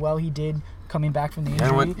on how well he did coming back from the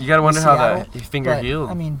injury. You got to wonder how that finger healed.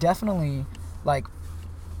 I mean, definitely, like,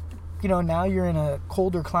 you know, now you're in a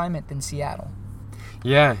colder climate than Seattle.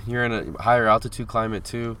 Yeah, you're in a higher altitude climate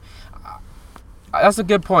too. That's a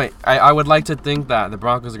good point. I would like to think that the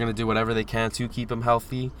Broncos are going to do whatever they can to keep him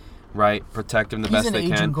healthy, right? Protect him the best they can.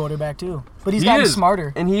 He's an aging quarterback too, but he's gotten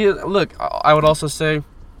smarter. And look, I would also say,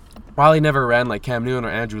 while he never ran like Cam Newton or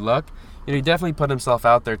Andrew Luck, you know, he definitely put himself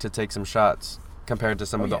out there to take some shots compared to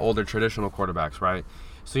some of the older traditional quarterbacks, right?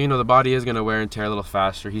 So, you know, the body is going to wear and tear a little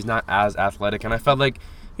faster. He's not as athletic. And I felt like,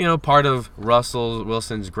 you know, part of Russell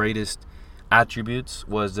Wilson's greatest attributes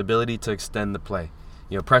was the ability to extend the play.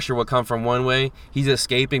 You know, pressure would come from one way. He's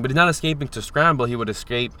escaping, but he's not escaping to scramble. He would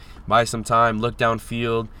escape, buy some time, look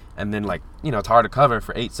downfield, and then, like, you know, it's hard to cover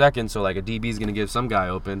for 8 seconds. So, like, a DB is going to give some guy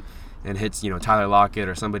open and hits, you know, Tyler Lockett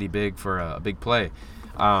or somebody big for a big play.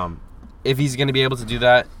 If he's going to be able to do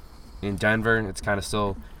that in Denver, it's kind of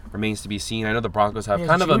still remains to be seen. I know the Broncos have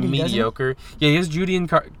kind of a mediocre. Yeah, he has Judy and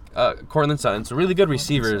Cortland Sutton. So really good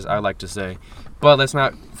receivers, I like to say. But let's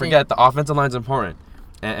not forget the offensive line's important.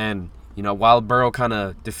 And you know, while Burrow kind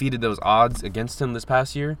of defeated those odds against him this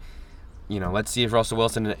past year, you know, let's see if Russell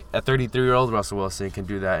Wilson, a 33-year-old Russell Wilson, can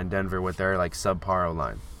do that in Denver with their, like, subpar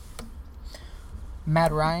O-line.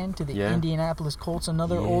 Matt Ryan to the Indianapolis Colts,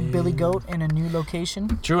 another old Billy Goat in a new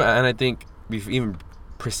location. True, and I think even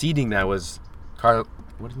preceding that was Carson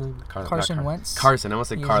Wentz. Carson, I almost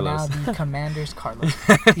said Carlos. He is now the Commanders' Carlos.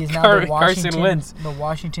 He is now the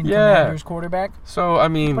Washington Commanders quarterback. So, I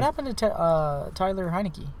mean, what happened to Tyler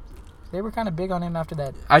Heineke? They were kind of big on him after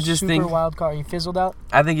that super wild card. He fizzled out?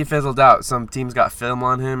 I think he fizzled out. Some teams got film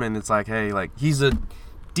on him, and it's like, hey, like, he's a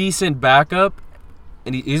decent backup,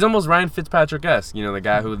 and he's almost Ryan Fitzpatrick-esque. You know, the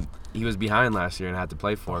guy who he was behind last year and had to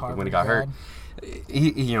play for when he got hurt.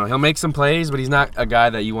 He'll make some plays, but he's not a guy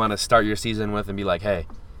that you want to start your season with and be like, hey,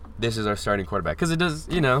 this is our starting quarterback. Because it does,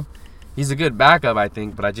 you know, he's a good backup, I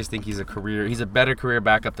think, but I just think he's a better career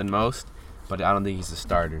backup than most, but I don't think he's a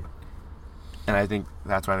starter. And I think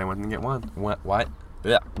that's why they went and get one. What?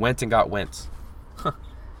 Yeah, went and got Wentz.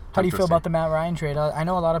 How do you feel about the Matt Ryan trade? I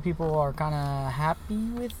know a lot of people are kind of happy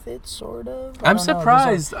with it, sort of. I'm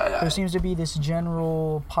surprised. There seems to be this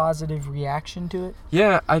general positive reaction to it.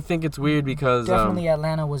 Yeah, I think it's weird because... Definitely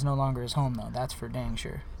Atlanta was no longer his home, though. That's for dang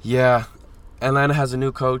sure. Yeah. Atlanta has a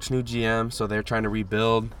new coach, new GM, so they're trying to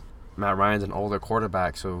rebuild. Matt Ryan's an older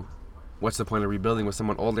quarterback, so what's the point of rebuilding with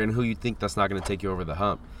someone older and who you think that's not going to take you over the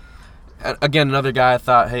hump? And again, another guy I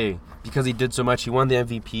thought, hey, because he did so much, he won the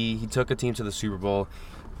MVP, he took a team to the Super Bowl.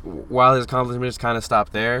 While his accomplishments kind of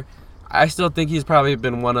stopped there, I still think he's probably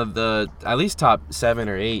been one of the at least top 7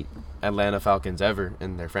 or 8 Atlanta Falcons ever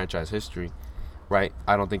in their franchise history, right?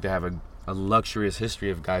 I don't think they have a luxurious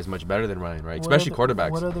history of guys much better than Ryan, right? Especially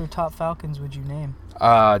quarterbacks. What other top Falcons would you name?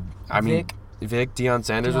 Vic, Deion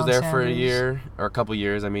Sanders was there for a year or a couple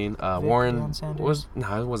years. I mean, Warren it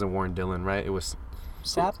wasn't Warren Dillon, right? It was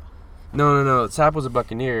Sapp. No. Sapp was a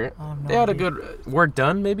Buccaneer. They had a good work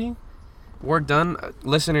done, maybe. Work done.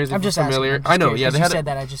 Listeners, if you're familiar. I know, yeah. They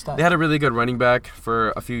had a really good running back for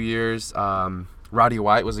a few years. Roddy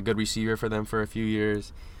White was a good receiver for them for a few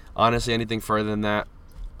years. Honestly, anything further than that,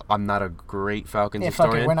 I'm not a great Falcons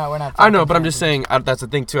historian. We're not I know, but I'm just saying that's the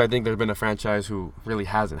thing too. I think there's been a franchise who really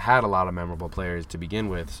hasn't had a lot of memorable players to begin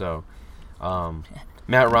with. So,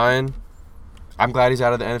 Matt Ryan, I'm glad he's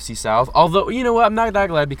out of the NFC South. Although, you know what, I'm not that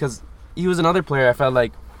glad because he was another player I felt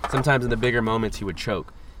like sometimes in the bigger moments he would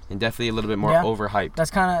choke. And definitely a little bit more overhyped.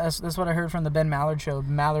 That's what I heard from the Ben Mallard show.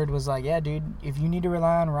 Mallard was like, "Yeah, dude, if you need to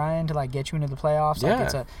rely on Ryan to like get you into the playoffs,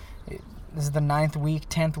 like this is the 9th week,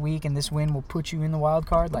 10th week, and this win will put you in the wild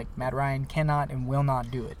card. Like Matt Ryan cannot and will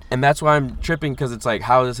not do it." And that's why I'm tripping because it's like,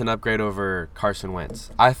 how is this an upgrade over Carson Wentz?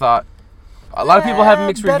 I thought a lot of people have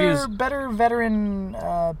mixed reviews. Better veteran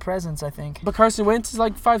presence, I think. But Carson Wentz is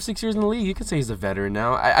like 5-6 years in the league. You could say he's a veteran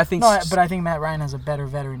now. I think. No, but I think Matt Ryan has a better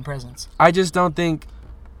veteran presence. I just don't think.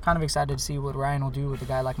 Kind of excited to see what Ryan will do with a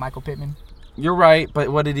guy like Michael Pittman. You're right, but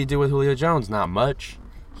what did he do with Julio Jones? Not much.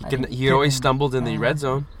 He always stumbled in the red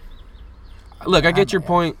zone. Look, I get your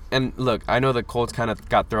point, and look, I know the Colts kind of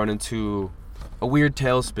got thrown into a weird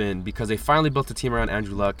tailspin because they finally built a team around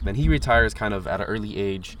Andrew Luck. Then he retires kind of at an early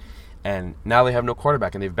age, and now they have no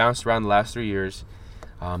quarterback, and they've bounced around the last 3 years.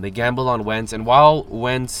 They gambled on Wentz, and while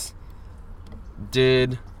Wentz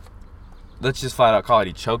did, let's just flat out call it,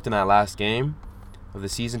 he choked in that last game. of the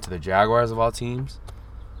season to the Jaguars of all teams.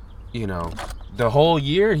 You know, the whole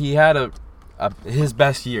year he had his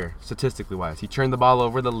best year statistically wise. He turned the ball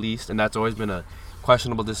over the least, and that's always been a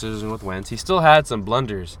questionable decision with Wentz. He still had some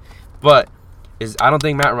blunders, but I don't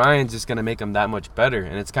think Matt Ryan's just gonna make him that much better.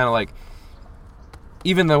 And it's kind of like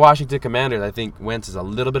even the Washington Commanders. I think Wentz is a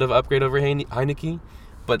little bit of an upgrade over Heineke,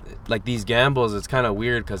 but like these gambles, it's kind of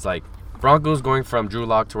weird because like Broncos going from Drew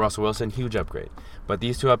Lock to Russell Wilson, huge upgrade. But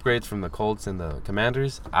these two upgrades from the Colts and the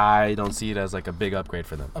Commanders, I don't see it as like a big upgrade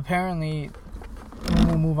for them. Apparently,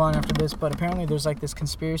 we'll move on after this, but apparently there's like this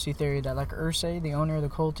conspiracy theory that like Irsay, the owner of the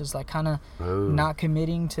Colts, is like kind of not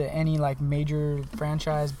committing to any like major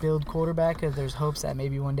franchise build quarterback because there's hopes that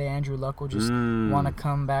maybe one day Andrew Luck will just want to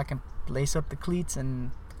come back and lace up the cleats,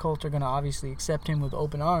 and the Colts are going to obviously accept him with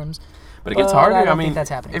open arms. But it gets harder. I mean, think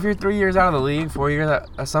that's happening. If you're 3 years out of the league, 4 years,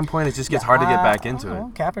 at some point it just gets hard to get back into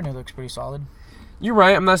it. Kaepernick looks pretty solid. You're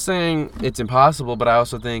right. I'm not saying it's impossible, but I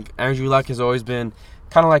also think Andrew Luck has always been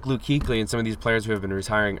kind of like Luke Kuechly and some of these players who have been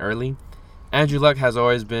retiring early. Andrew Luck has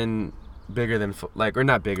always been bigger than or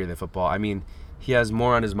not bigger than football. I mean, he has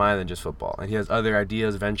more on his mind than just football, and he has other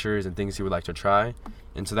ideas, ventures, and things he would like to try.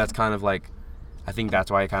 And so that's kind of like, I think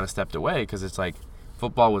that's why he kind of stepped away, because it's like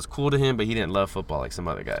football was cool to him, but he didn't love football like some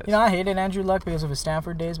other guys. You know, I hated Andrew Luck because of his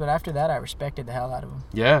Stanford days, but after that, I respected the hell out of him.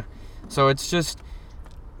 Yeah. So it's just,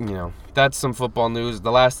 you know, that's some football news.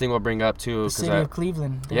 The last thing we'll bring up, too. The city of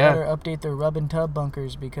Cleveland. They better update their rub and tub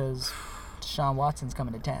bunkers because Deshaun Watson's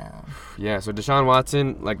coming to town. Yeah, so Deshaun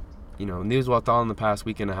Watson, like, you know, news well thought in the past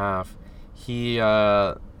week and a half, he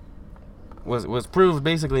was proved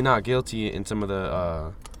basically not guilty in some of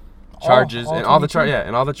the charges and all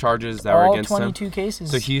the charges that were against him. All 22 cases.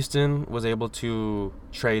 So Houston was able to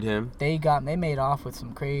trade him. They made off with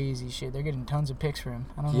some crazy shit. They're getting tons of picks for him.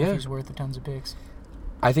 I don't know if he's worth the tons of picks.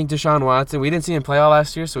 I think Deshaun Watson, we didn't see him play all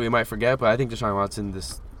last year, so we might forget, but I think Deshaun Watson,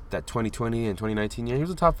 that 2020 and 2019 year, he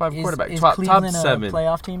was a top 5 quarterback. Top Cleveland 7. A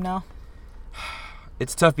playoff team now?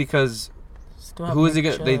 It's tough because who is he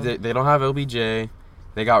going to... They don't have OBJ.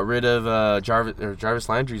 They got rid of Jarvis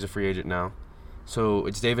Landry's a free agent now. So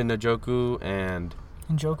it's David Njoku and...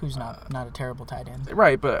 Njoku's not a terrible tight end.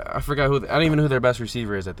 Right, but I forgot I don't even know who their best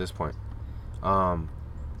receiver is at this point.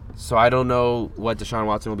 So I don't know what Deshaun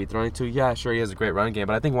Watson will be throwing to. Yeah, sure, he has a great running game,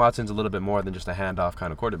 but I think Watson's a little bit more than just a handoff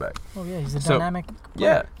kind of quarterback. Oh, yeah, he's a dynamic player.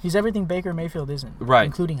 Yeah. He's everything Baker Mayfield isn't. Right.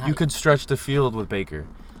 Including height. You could stretch the field with Baker.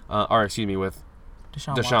 With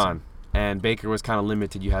Deshaun. Watson. And Baker was kind of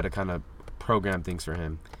limited. You had to kind of program things for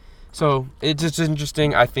him. So it's just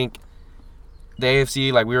interesting. I think the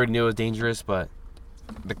AFC, like we already knew, was dangerous, but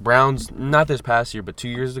the Browns, not this past year, but 2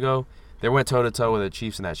 years ago, they went toe-to-toe with the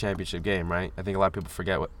Chiefs in that championship game, right? I think a lot of people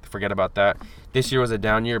forget about that. This year was a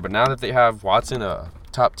down year, but now that they have Watson, a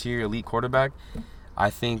top-tier elite quarterback,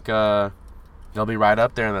 I think they'll be right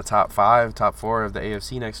up there in the top 5, top 4 of the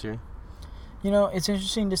AFC next year. You know, it's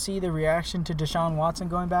interesting to see the reaction to Deshaun Watson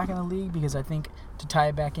going back in the league because I think to tie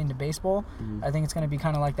it back into baseball, I think it's going to be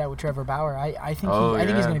kind of like that with Trevor Bauer. I think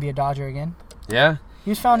he's going to be a Dodger again. Yeah.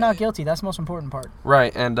 He was found not guilty. That's the most important part.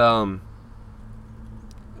 Right, and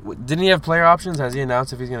didn't he have player options? Has he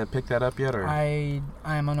announced if he's going to pick that up yet? Or I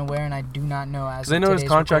am unaware, and I do not know. Because I know his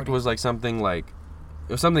contract was like something like,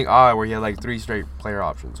 it was something odd where he had like 3 straight player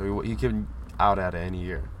options, so he could out at any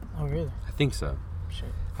year. Oh, really? I think so. Shit.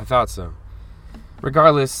 I thought so.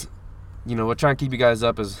 Regardless, you know, we'll try and keep you guys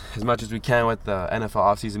up as much as we can with the NFL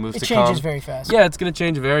offseason moves to come. It changes very fast. Yeah, it's going to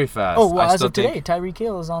change very fast. Oh, well, as of today, Tyreek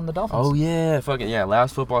Hill is on the Dolphins. Oh, yeah.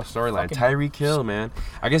 Last football storyline. Tyreek Hill, man.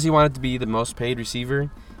 I guess he wanted to be the most paid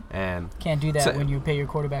receiver. And can't do that when you pay your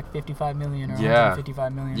quarterback $55 million or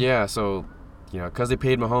 $155 million. Yeah, so, you know, because they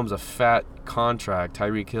paid Mahomes a fat contract,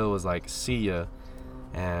 Tyreek Hill was like, see ya.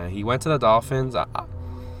 And he went to the Dolphins.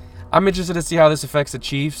 I'm interested to see how this affects the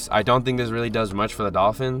Chiefs. I don't think this really does much for the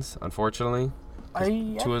Dolphins, unfortunately.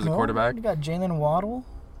 Tua's a quarterback. You got Jalen Waddle.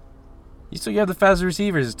 You have the fastest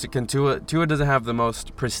receivers. Tua doesn't have the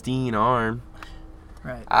most pristine arm.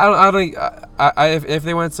 Right. If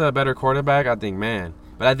they went to a better quarterback, I think, man.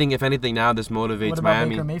 But I think if anything now, this motivates what about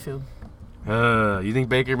Miami. Baker Mayfield? You think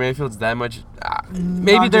Baker Mayfield's that much?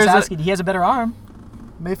 Maybe there's asking. He has a better arm.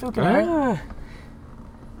 Mayfield can.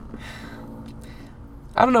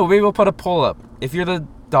 I don't know. Maybe we'll put a poll up. If you're the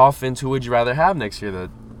Dolphins, who would you rather have next year?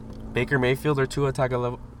 The Baker Mayfield or Tua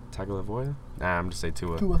Tagovailoa? Nah, I'm just saying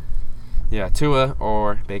Tua. Yeah, Tua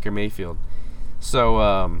or Baker Mayfield. So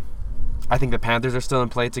I think the Panthers are still in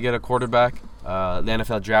play to get a quarterback. The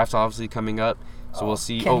NFL draft's obviously coming up, so we'll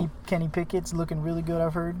see. Kenny Pickett's looking really good,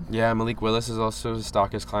 I've heard. Yeah, Malik Willis is also, his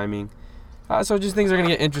stock is climbing. So just things are going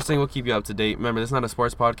to get interesting. We'll keep you up to date. Remember, this is not a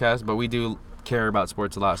sports podcast, but we do care about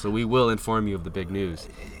sports a lot, so we will inform you of the big news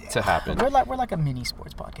to happen. We're like a mini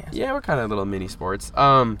sports podcast. Yeah, we're kind of little mini sports.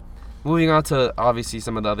 Moving on to obviously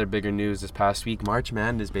some of the other bigger news this past week. March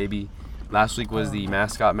Madness, baby. Last week was the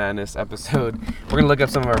Mascot Madness episode. We're gonna look up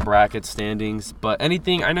some of our bracket standings, but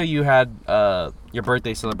anything. I know you had your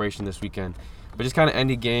birthday celebration this weekend, but just kind of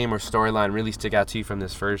any game or storyline really stick out to you from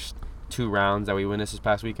this first 2 rounds that we witnessed this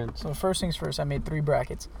past weekend? So first things first, I made 3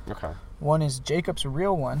 brackets. Okay. One is Jacob's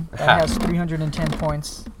real one. That has 310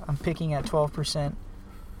 points. I'm picking at 12%.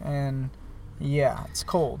 And yeah, it's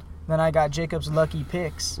cold. Then I got Jacob's lucky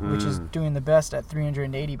picks, which is doing the best at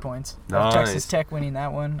 380 points. I have Texas Tech winning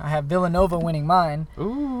that one. I have Villanova winning mine.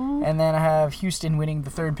 Ooh. And then I have Houston winning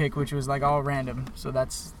the 3rd pick, which was like all random. So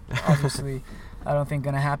that's obviously, I don't think,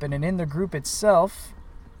 going to happen. And in the group itself,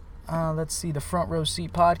 let's see, the Front Row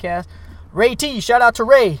Seat podcast. Ray T, shout out to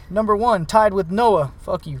Ray, number 1, tied with Noah.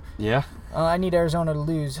 Fuck you. Yeah. I need Arizona to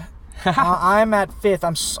lose. I'm at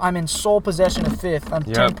 5th. I'm in sole possession of 5th. I'm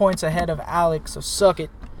 10 points ahead of Alex, so suck it.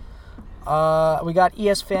 We got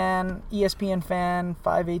ESPN fan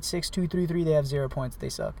 586233. They have 0 points. They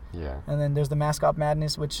suck. Yeah. And then there's the Mascot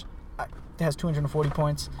Madness, which has 240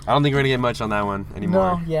 points. I don't think we're gonna get much on that one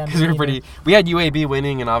anymore. No, yeah. Because we had UAB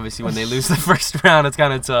winning, and obviously when they lose the first round, it's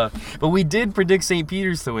kind of tough. But we did predict St.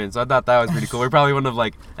 Peter's to win, so I thought that was pretty cool. We're probably one of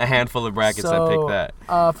like a handful of brackets that picked that.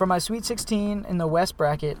 For my Sweet 16 in the West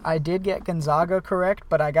bracket, I did get Gonzaga correct,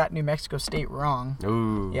 but I got New Mexico State wrong.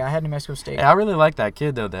 Ooh. Yeah, I had New Mexico State. Hey, I really like that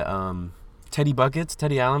kid though. That Teddy Buckets,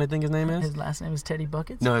 Teddy Allen, I think his name is. His last name is Teddy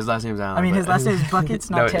Buckets? No, his last name is Allen. I mean, his last name is Buckets,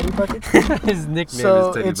 not Teddy Buckets. His nickname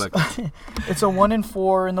is Teddy Buckets. It's a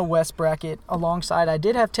 1-4 in the West bracket. Alongside, I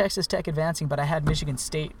did have Texas Tech advancing, but I had Michigan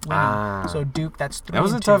State winning. So Duke, that's 3-2. That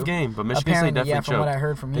was a tough game, but Michigan State definitely choked. From what I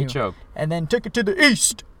heard from you. They choked. And then took it to the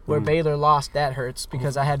East, where Baylor lost. That hurts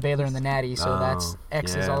because I had Baylor in the Natty, so that's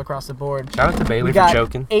X's all across the board. Shout out to Baylor for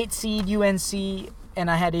choking. 8 seed UNC. And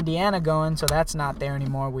I had Indiana going, so that's not there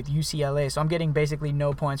anymore with UCLA. So I'm getting basically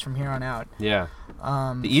no points from here on out. Yeah.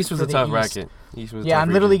 The East was a tough bracket. I'm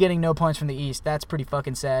literally getting no points from the East. That's pretty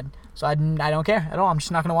fucking sad. So I don't care at all. I'm just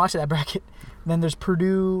not going to watch that bracket. Then there's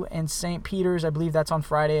Purdue and St. Peter's. I believe that's on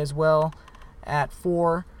Friday as well at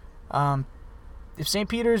 4. If St.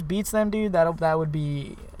 Peter's beats them, dude, that would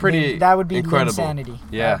be pretty. That would be incredible. Linsanity.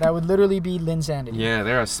 Yeah, that would literally be Linsanity. Yeah,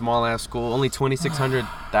 they're a small ass school, only 2,600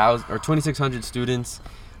 students.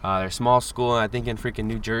 They're a small school, I think in freaking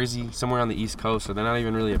New Jersey, somewhere on the East Coast. So they're not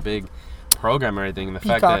even really a big program or anything. And the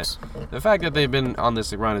fact that they've been on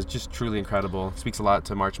this run is just truly incredible. It speaks a lot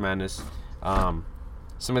to March Madness. Some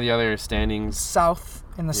of the other standings. South,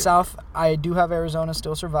 I do have Arizona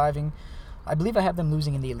still surviving. I believe I have them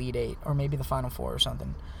losing in the Elite 8 or maybe the Final 4 or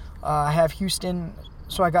something. I have Houston.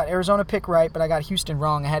 So I got Arizona pick right, but I got Houston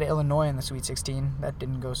wrong. I had Illinois in the Sweet 16. That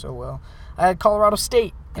didn't go so well. I had Colorado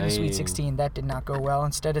State in the Sweet 16. That did not go well.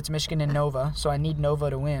 Instead, it's Michigan and Nova. So I need Nova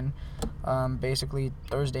to win basically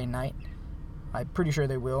Thursday night. I'm pretty sure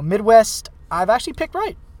they will. Midwest, I've actually picked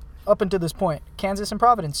right up until this point. Kansas and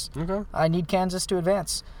Providence. Okay. I need Kansas to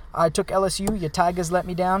advance. I took LSU. Your Tigers let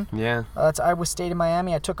me down. Yeah. That's Iowa State and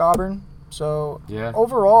Miami. I took Auburn. So, yeah.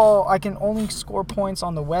 Overall, I can only score points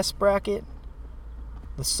on the West bracket,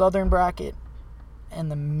 the Southern bracket, and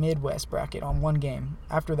the Midwest bracket on one game.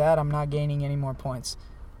 After that, I'm not gaining any more points.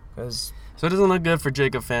 So it doesn't look good for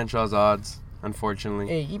Jacob Fanshaw's odds, unfortunately.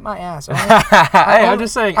 Hey, eat my ass. I'm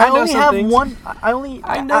just saying. I know some things.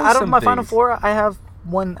 Out of my Final 4, I have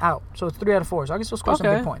 1 out. So it's 3 out of 4. So I can still score some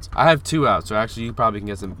big points. I have 2 out. So actually, you probably can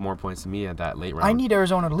get some more points than me at that late round. I need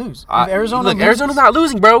Arizona to lose. Arizona's not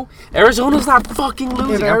losing, bro. Arizona's not fucking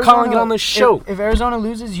losing. I'm calling it on the show. If Arizona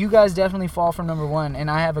loses, you guys definitely fall from number 1. And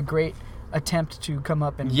I have a great attempt to come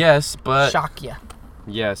up and shock you.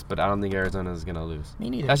 Yes, but I don't think Arizona is going to lose. Me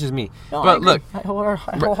neither. That's just me. No, but look, I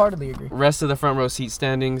wholeheartedly agree. Rest of the front row seat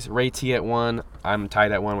standings, Ray T at 1. I'm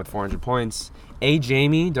tied at 1 with 400 points. A.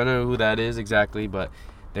 Jamie, don't know who that is exactly, but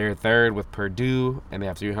they're 3rd with Purdue, and they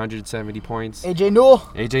have 370 points. AJ Newell.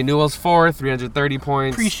 AJ Newell's 4th, 330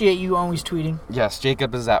 points. Appreciate you always tweeting. Yes,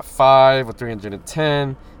 Jacob is at 5 with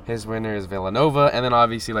 310. His winner is Villanova, and then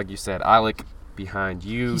obviously, like you said, Alec behind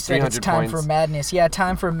you. He said it's time for madness. Yeah,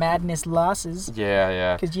 time for madness losses.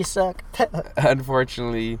 Yeah. Because you suck.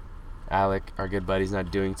 Unfortunately, Alec, our good buddy's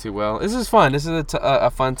not doing too well. This is fun. This is a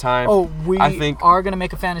fun time. Oh, I think are going to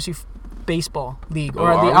make a fantasy baseball league.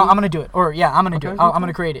 I'm going to do it. I'm going to do it. I'm going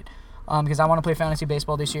to create it because I want to play fantasy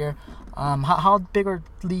baseball this year. How big are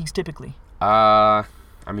leagues typically? I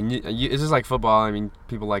mean, it's just like football. I mean,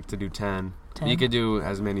 people like to do 10. You could do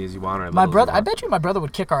as many as you want. Or I bet you my brother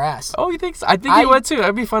would kick our ass. Oh, you think so? I think he would too.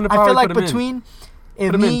 That'd be fun to probably I feel like between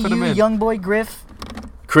me, you, young boy Griff,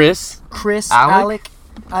 Chris, Alec.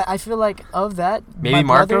 I feel like of that. Maybe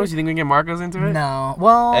Marcos? You think we can get Marcos into it? No.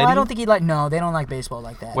 Well, Eddie? I don't think he'd like. No, they don't like baseball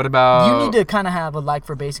like that. What about? You need to kind of have a like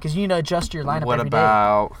for baseball because you need to adjust your lineup What every day.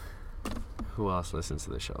 about? Who else listens to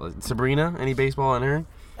the show? Sabrina? Any baseball in her?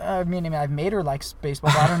 I mean, I've made her like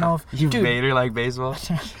baseball, but I don't know if You've made her like baseball?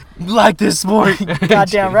 Like this sport.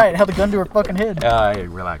 Goddamn right. Held a gun to her fucking head. Hey,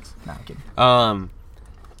 relax. Nah, I'm kidding.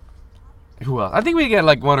 Who else? I think we get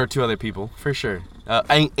like one or two other people for sure.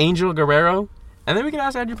 Angel Guerrero, and then we can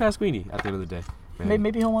ask Andrew Pasquini at the end of the day.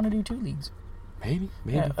 Maybe he'll want to do 2 leagues. Maybe.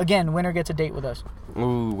 Yeah. Again, winner gets a date with us.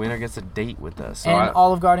 Ooh, winner gets a date with us. So And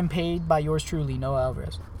Olive Garden paid by yours truly, Noah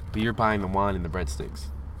Alvarez. But you're buying the wine and the breadsticks.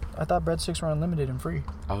 I thought breadsticks were unlimited and free.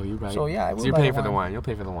 Oh, you're right. So yeah, I will. So you're buy paying the for the wine. wine. You'll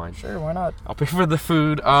pay for the wine. Sure, why not? I'll pay for the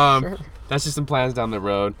food. Sure. That's just some plans down the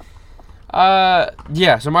road.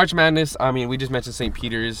 Yeah. So March Madness. I mean, we just mentioned St.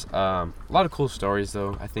 Peter's. A lot of cool stories,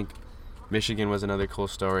 though. I think Michigan was another cool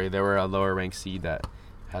story. They were a lower ranked seed that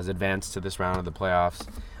has advanced to this round of the playoffs.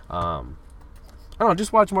 I don't know.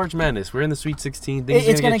 Just watch March Madness. We're in the Sweet 16.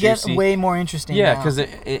 It's gonna get way more interesting. Yeah, now. because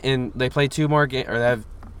they play 2 more games, or they have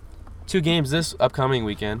 2 games this upcoming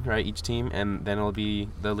weekend, right? Each team, and then it'll be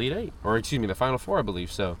the Elite 8, or excuse me, the Final 4, I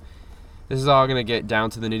believe. So this is all gonna get down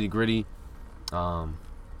to the nitty gritty. I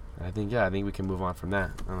think we can move on from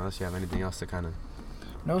that, unless you have anything else to kind of.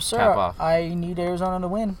 No, sir. cap off. I need Arizona to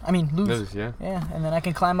win. I mean, lose. Yeah. Yeah, and then I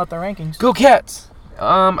can climb up the rankings. Go Cats!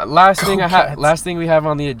 Last Cats. thing we have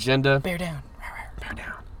on the agenda. Bear down. Bear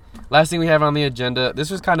down. Last thing we have on the agenda.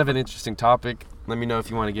 This was kind of an interesting topic. Let me know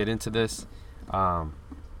if you want to get into this.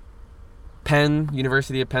 Penn,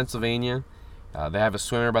 University of Pennsylvania. They have a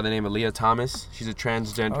swimmer by the name of Leah Thomas. She's a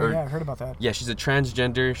transgender. Oh yeah, I heard about that. Yeah, she's a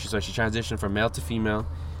transgender. She transitioned from male to female.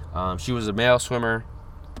 She was a male swimmer.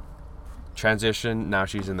 Transition. Now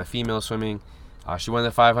she's in the female swimming. She won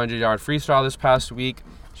the 500-yard freestyle this past week.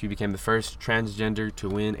 She became the first transgender to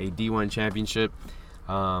win a D1 championship.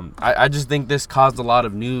 I just think this caused a lot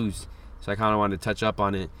of news, so I kind of wanted to touch up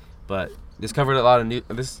on it. But this covered a lot of news.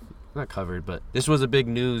 This was a big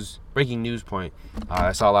breaking news point.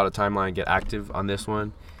 I saw a lot of timeline get active on this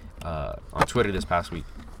one on Twitter this past week.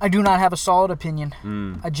 I do not have a solid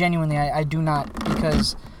opinion. Genuinely, I do not,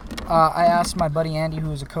 because I asked my buddy Andy,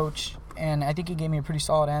 who is a coach, and I think he gave me a pretty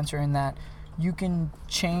solid answer in that you can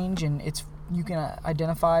change and you can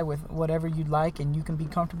identify with whatever you'd like and you can be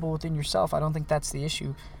comfortable within yourself. I don't think that's the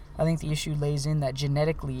issue. I think the issue lays in that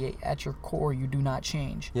genetically, at your core, you do not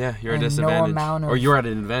change. Yeah, you're and at a disadvantage. Or you're at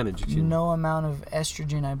an advantage. No amount of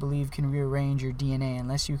estrogen, I believe, can rearrange your DNA.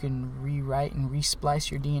 Unless you can rewrite and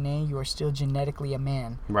resplice your DNA, you are still genetically a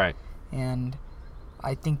man. Right. And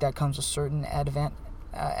I think that comes with certain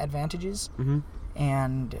advantages. Mm-hmm.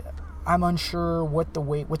 And I'm unsure what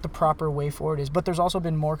the proper way forward is. But there's also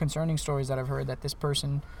been more concerning stories that I've heard that this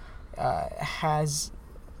person has.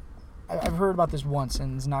 I've heard about this once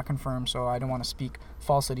and it's not confirmed, so I don't want to speak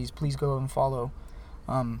falsities. Please go and follow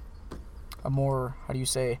a more,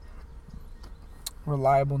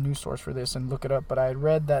 reliable news source for this and look it up. But I had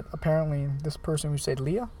read that apparently this person who said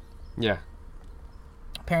Leah? Yeah.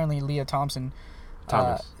 Apparently Leah Thomas,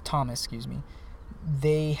 excuse me.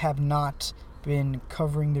 They have not been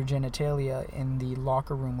covering their genitalia in the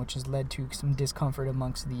locker room, which has led to some discomfort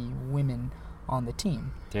amongst the women on the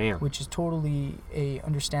team. Damn. Which is totally a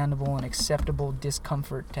understandable and acceptable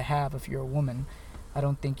discomfort to have if you're a woman. I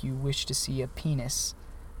don't think you wish to see a penis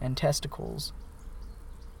and testicles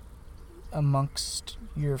amongst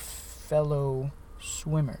your fellow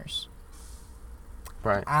swimmers.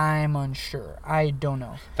 Right. I'm unsure. I don't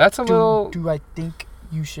know. That's a little... Do I think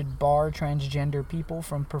you should bar transgender people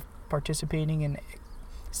from participating in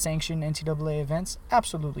sanctioned NCAA events?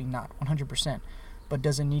 Absolutely not. 100%. But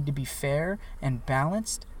does it need to be fair and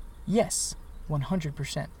balanced? Yes,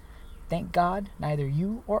 100%. Thank God neither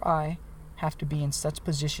you or I have to be in such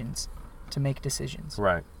positions to make decisions.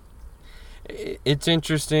 Right. It's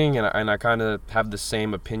interesting, and I kind of have the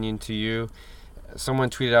same opinion to you. Someone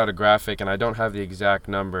tweeted out a graphic, and I don't have the exact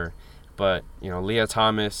number, but Leah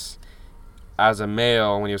Thomas, as a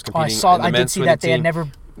male, when he was competing in the men's swimming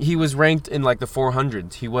team, he was ranked in like the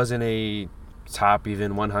 400s. He wasn't a top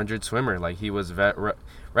even 100 swimmer. Like, he was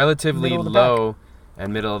relatively low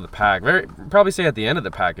and middle of the pack. Probably say at the end of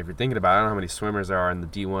the pack if you're thinking about it. I don't know how many swimmers there are in the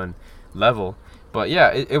D1 level, but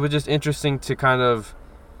yeah, it was just interesting to kind of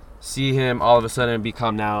see him all of a sudden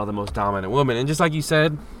become now the most dominant woman. And just like you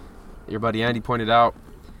said, your buddy Andy pointed out,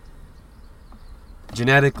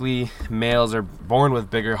 genetically, males are born with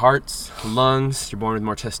bigger hearts, lungs. You're born with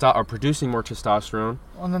more producing more testosterone.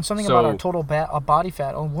 And then something about our total body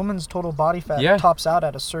fat. A woman's total body fat tops out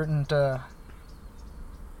at a certain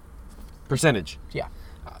percentage. Yeah.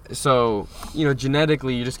 So,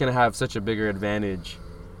 genetically, you're just going to have such a bigger advantage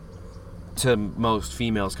to most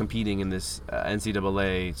females competing in this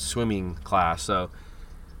NCAA swimming class. So,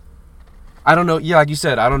 I don't know. Yeah, like you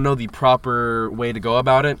said, I don't know the proper way to go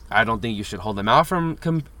about it. I don't think you should hold them out from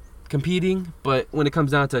competing. But when it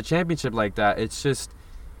comes down to a championship like that, it's just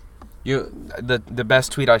the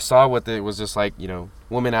best tweet I saw with it was just like,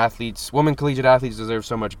 women collegiate athletes deserve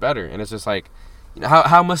so much better. And it's just like,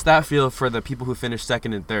 how must that feel for the people who finish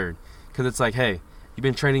second and third? Because it's like, hey, you've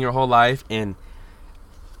been training your whole life, and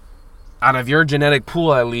out of your genetic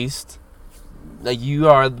pool at least, like, you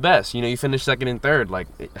are the best. You finished second and third.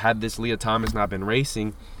 Like, had this Leah Thomas not been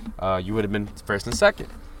racing, you would have been first and second.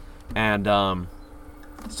 And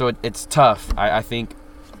so it's tough. I think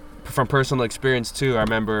from personal experience too, I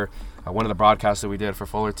remember one of the broadcasts that we did for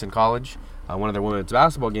Fullerton College, one of their women's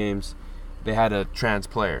basketball games, they had a trans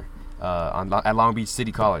player at Long Beach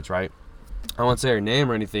City College, right? I won't say her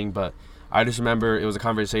name or anything, but I just remember it was a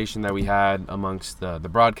conversation that we had amongst the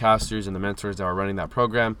broadcasters and the mentors that were running that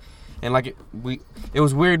program. And like it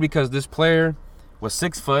was weird because this player was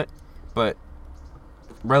 6 foot, but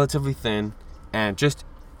relatively thin and just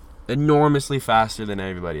enormously faster than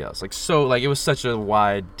everybody else. It was such a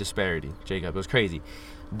wide disparity, Jacob. It was crazy.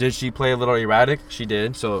 Did she play a little erratic? She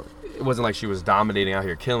did. So it wasn't like she was dominating out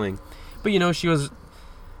here killing. But, she was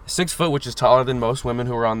 6 foot, which is taller than most women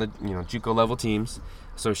who were on the, JUCO level teams.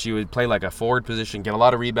 So she would play like a forward position, get a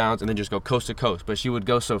lot of rebounds, and then just go coast to coast. But she would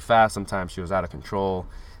go so fast sometimes she was out of control.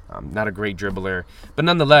 Not a great dribbler. But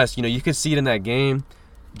nonetheless, you could see it in that game.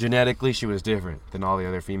 Genetically, she was different than all the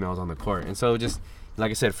other females on the court. And so just,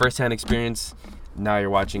 like I said, first-hand experience. Now you're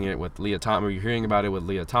watching it with Leah Thomas, or you're hearing about it with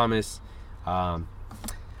Leah Thomas. I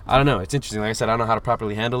don't know. It's interesting. Like I said, I don't know how to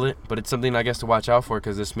properly handle it, but it's something, I guess, to watch out for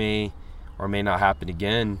because this may or may not happen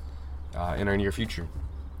again in our near future.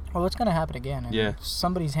 Well, it's going to happen again. And yeah.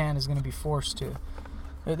 Somebody's hand is going to be forced to.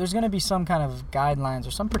 There's going to be some kind of guidelines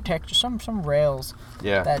or some rails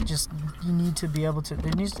that just you need to be able to.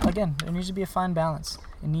 There needs to be a fine balance.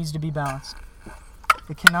 It needs to be balanced.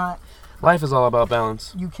 It cannot. Life is all about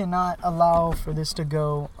balance. You cannot allow for this to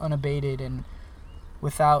go unabated and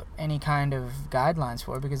without any kind of guidelines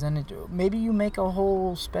for it, because then maybe you make a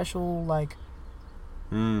whole special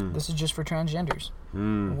this is just for transgenders.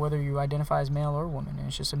 Whether you identify as male or woman, and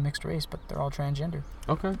it's just a mixed race, but they're all transgender.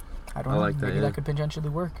 Okay. I don't know. Like maybe that could potentially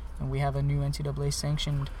work, and we have a new NCAA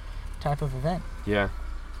sanctioned type of event. Yeah.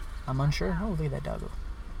 I'm unsure. Oh, look at that doggo.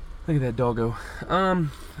 Look at that doggo.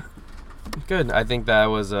 Good. I think that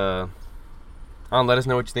was let us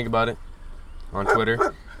know what you think about it on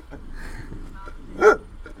Twitter.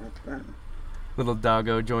 Little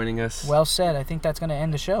doggo joining us. Well said. I think that's going to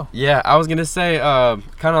end the show. Yeah, I was going to say, kind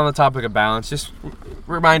of on the topic of balance, just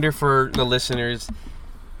reminder for the listeners,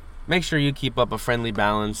 make sure you keep up a friendly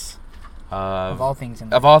balance of all things in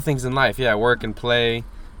life. Of all things in life, yeah, work and play,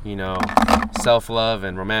 self-love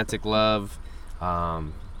and romantic love.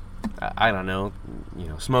 I don't know,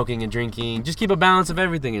 smoking and drinking. Just keep a balance of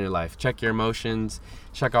everything in your life. Check your emotions.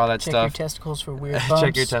 Check all that stuff. Check your testicles for weird bumps.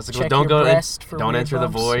 Check your testicles. Don't go. Don't enter the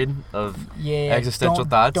void of existential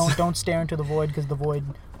thoughts. Don't stare into the void, because the void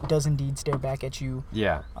does indeed stare back at you.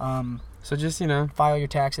 Yeah. So just file your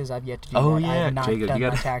taxes. I've yet to do that. Yeah. I have not Jacob, done my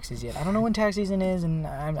taxes yet. I don't know when tax season is, and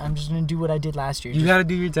I'm just gonna do what I did last year. You gotta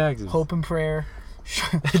do your taxes. Hope and prayer.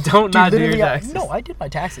 Don't not do your taxes. No, I did my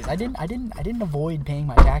taxes. I didn't avoid paying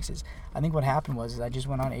my taxes. I think what happened was I just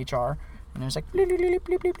went on HR and it was like bleep, bleep, bleep,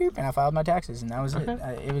 bleep, bleep, bleep, and I filed my taxes, and that was it.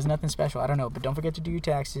 It was nothing special. I don't know, but don't forget to do your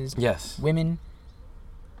taxes. Yes. Women,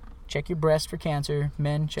 check your breast for cancer.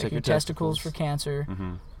 Men, check your testicles for cancer.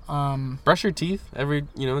 Mm-hmm. Brush your teeth every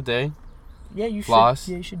day. Yeah, you Floss.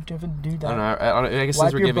 should. Yeah, you should definitely do that. I don't know. I guess wipe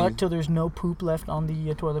since we're your giving butt till there's no poop left on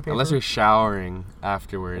the toilet paper. Unless you're showering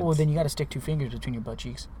afterwards. Well, then you got to stick 2 fingers between your butt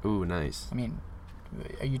cheeks. Ooh, nice. I mean,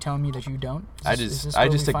 are you telling me that you don't? I just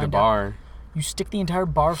stick the bar. You stick the entire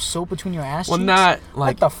bar of soap between your ass cheeks? Well, not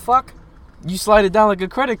like... What the fuck? You slide it down like a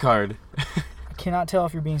credit card. I cannot tell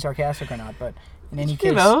if you're being sarcastic or not, but in any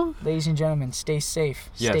case, ladies and gentlemen, stay safe.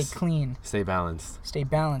 Yes. Stay clean. Stay balanced. Stay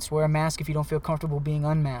balanced. Wear a mask if you don't feel comfortable being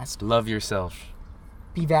unmasked. Love yourself.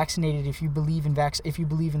 Be vaccinated if you believe in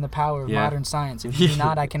the power of modern science. If you do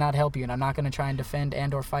not, I cannot help you, and I'm not going to try and defend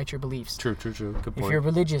and or fight your beliefs. True. Good point. If you're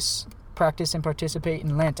religious, practice and participate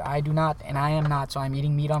in Lent. I do not, and I am not, so I'm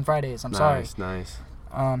eating meat on Fridays. I'm sorry. Nice.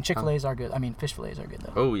 Chick-fil-A's are good. I mean, fish fillets are good,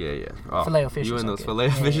 though. Oh, yeah. Oh, Filet-O-Fish you and those good.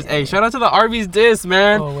 Filet-O-Fishes. Yeah. Hey, shout out to the Arby's disc,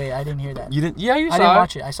 man. Oh, wait, I didn't hear that. You didn't? Yeah, you saw it. I didn't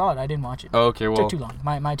watch it. I saw it. I didn't watch it. Oh, okay, well. It took too long.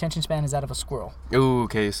 My attention span is that of a squirrel. Ooh,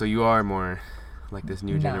 okay, so you are more like this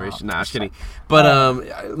new generation. Nah, I'm just kidding.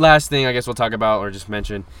 But last thing I guess we'll talk about or just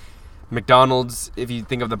mention, McDonald's, if you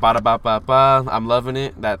think of the ba da ba ba ba, I'm loving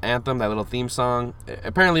it. That anthem, that little theme song.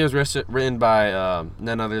 Apparently, it was written by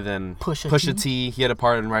none other than Pusha T. He had a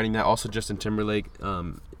part in writing that. Also, Justin Timberlake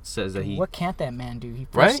says that he. What can't that man do? He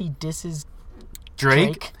disses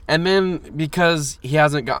Drake, and then because he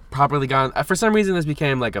hasn't properly gone. For some reason, this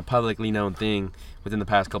became like a publicly known thing within the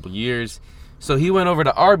past couple years. So he went over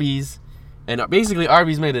to Arby's, and basically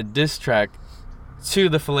Arby's made a diss track to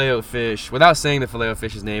the Filet-O-Fish without saying the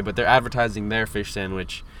Filet-O-Fish's name, but they're advertising their fish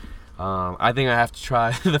sandwich. I think I have to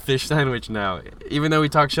try the fish sandwich now. Even though we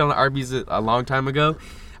talked shit on Arby's a long time ago,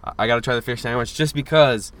 I got to try the fish sandwich just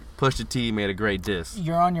because Pusha T made a great diss.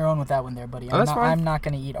 You're on your own with that one there, buddy. I'm not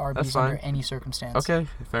going to eat Arby's under any circumstance. Okay,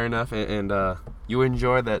 fair enough. And you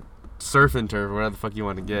enjoy that surf and turf, whatever the fuck you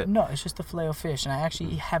want to get. No, it's just the Filet-O-Fish, and I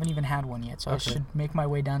actually haven't even had one yet, so I should make my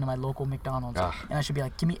way down to my local McDonald's, and I should be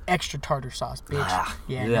like, give me extra tartar sauce,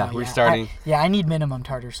 bitch. We're starting. I need minimum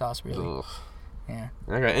tartar sauce, really. Ugh. Yeah.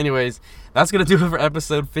 Okay, anyways, that's going to do it for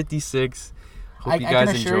episode 56. Hope you guys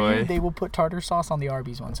I can assure enjoy. you they will put tartar sauce on the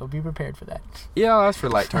Arby's one, so be prepared for that. Yeah, I'll ask for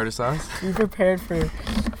light tartar sauce. Be prepared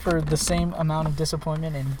for the same amount of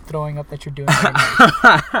disappointment and throwing up that you're doing right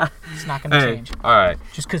now. It's not going to change. All right.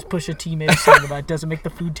 Just because Pusha T made a song about it doesn't make the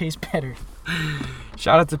food taste better.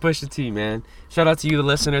 Shout out to Pusha T, man. Shout out to you, the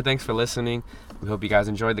listener. Thanks for listening. We hope you guys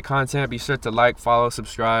enjoyed the content. Be sure to like, follow,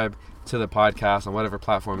 subscribe to the podcast on whatever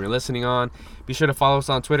platform you're listening on. Be sure to follow us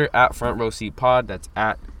on Twitter at Front Row Seat Pod. That's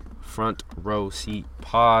at Front Row Seat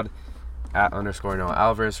Pod, at _ Noah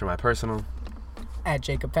Alvarez for my personal, at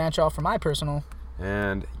Jacob Fanshaw for my personal.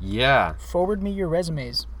 And yeah, forward me your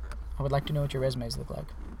resumes. I would like to know what your resumes look like,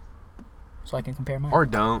 so I can compare mine. Or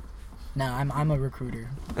don't. No, I'm a recruiter.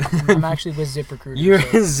 I'm actually with ZipRecruiter. You're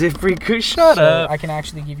a ZipRecruiter. Shut up. I can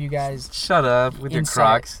actually give you guys. Shut up with insight. Your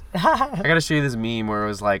Crocs. I gotta show you this meme where it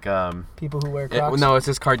was like people who wear Crocs. No, it's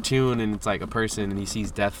this cartoon and it's like a person and he sees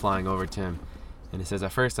death flying over to him. And it says,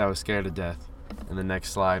 at first I was scared of death. And the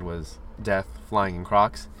next slide was death flying in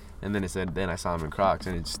Crocs. And then it said, then I saw him in Crocs.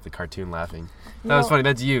 And it's just the cartoon laughing. That was funny.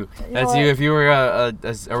 That's you. That's you. If you were a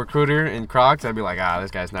recruiter in Crocs, I'd be like,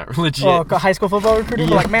 this guy's not legit. Oh, a high school football recruiter?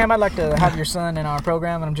 Yeah. Like, ma'am, I'd like to have your son in our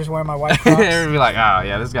program. And I'm just wearing my white Crocs. Everyone be like,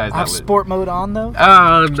 this guy's not legit. Sport mode on, though?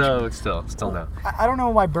 Oh, no. Still no. I don't know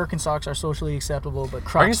why Birkenstocks are socially acceptable, but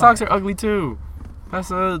Crocs Birkenstocks are ugly, too.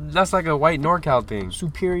 That's like a white NorCal thing.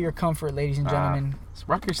 Superior comfort, ladies and gentlemen.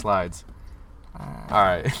 Rock your slides. All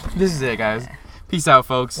right. This is it, guys. Peace out,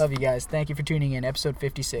 folks. Love you guys. Thank you for tuning in. Episode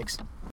 56.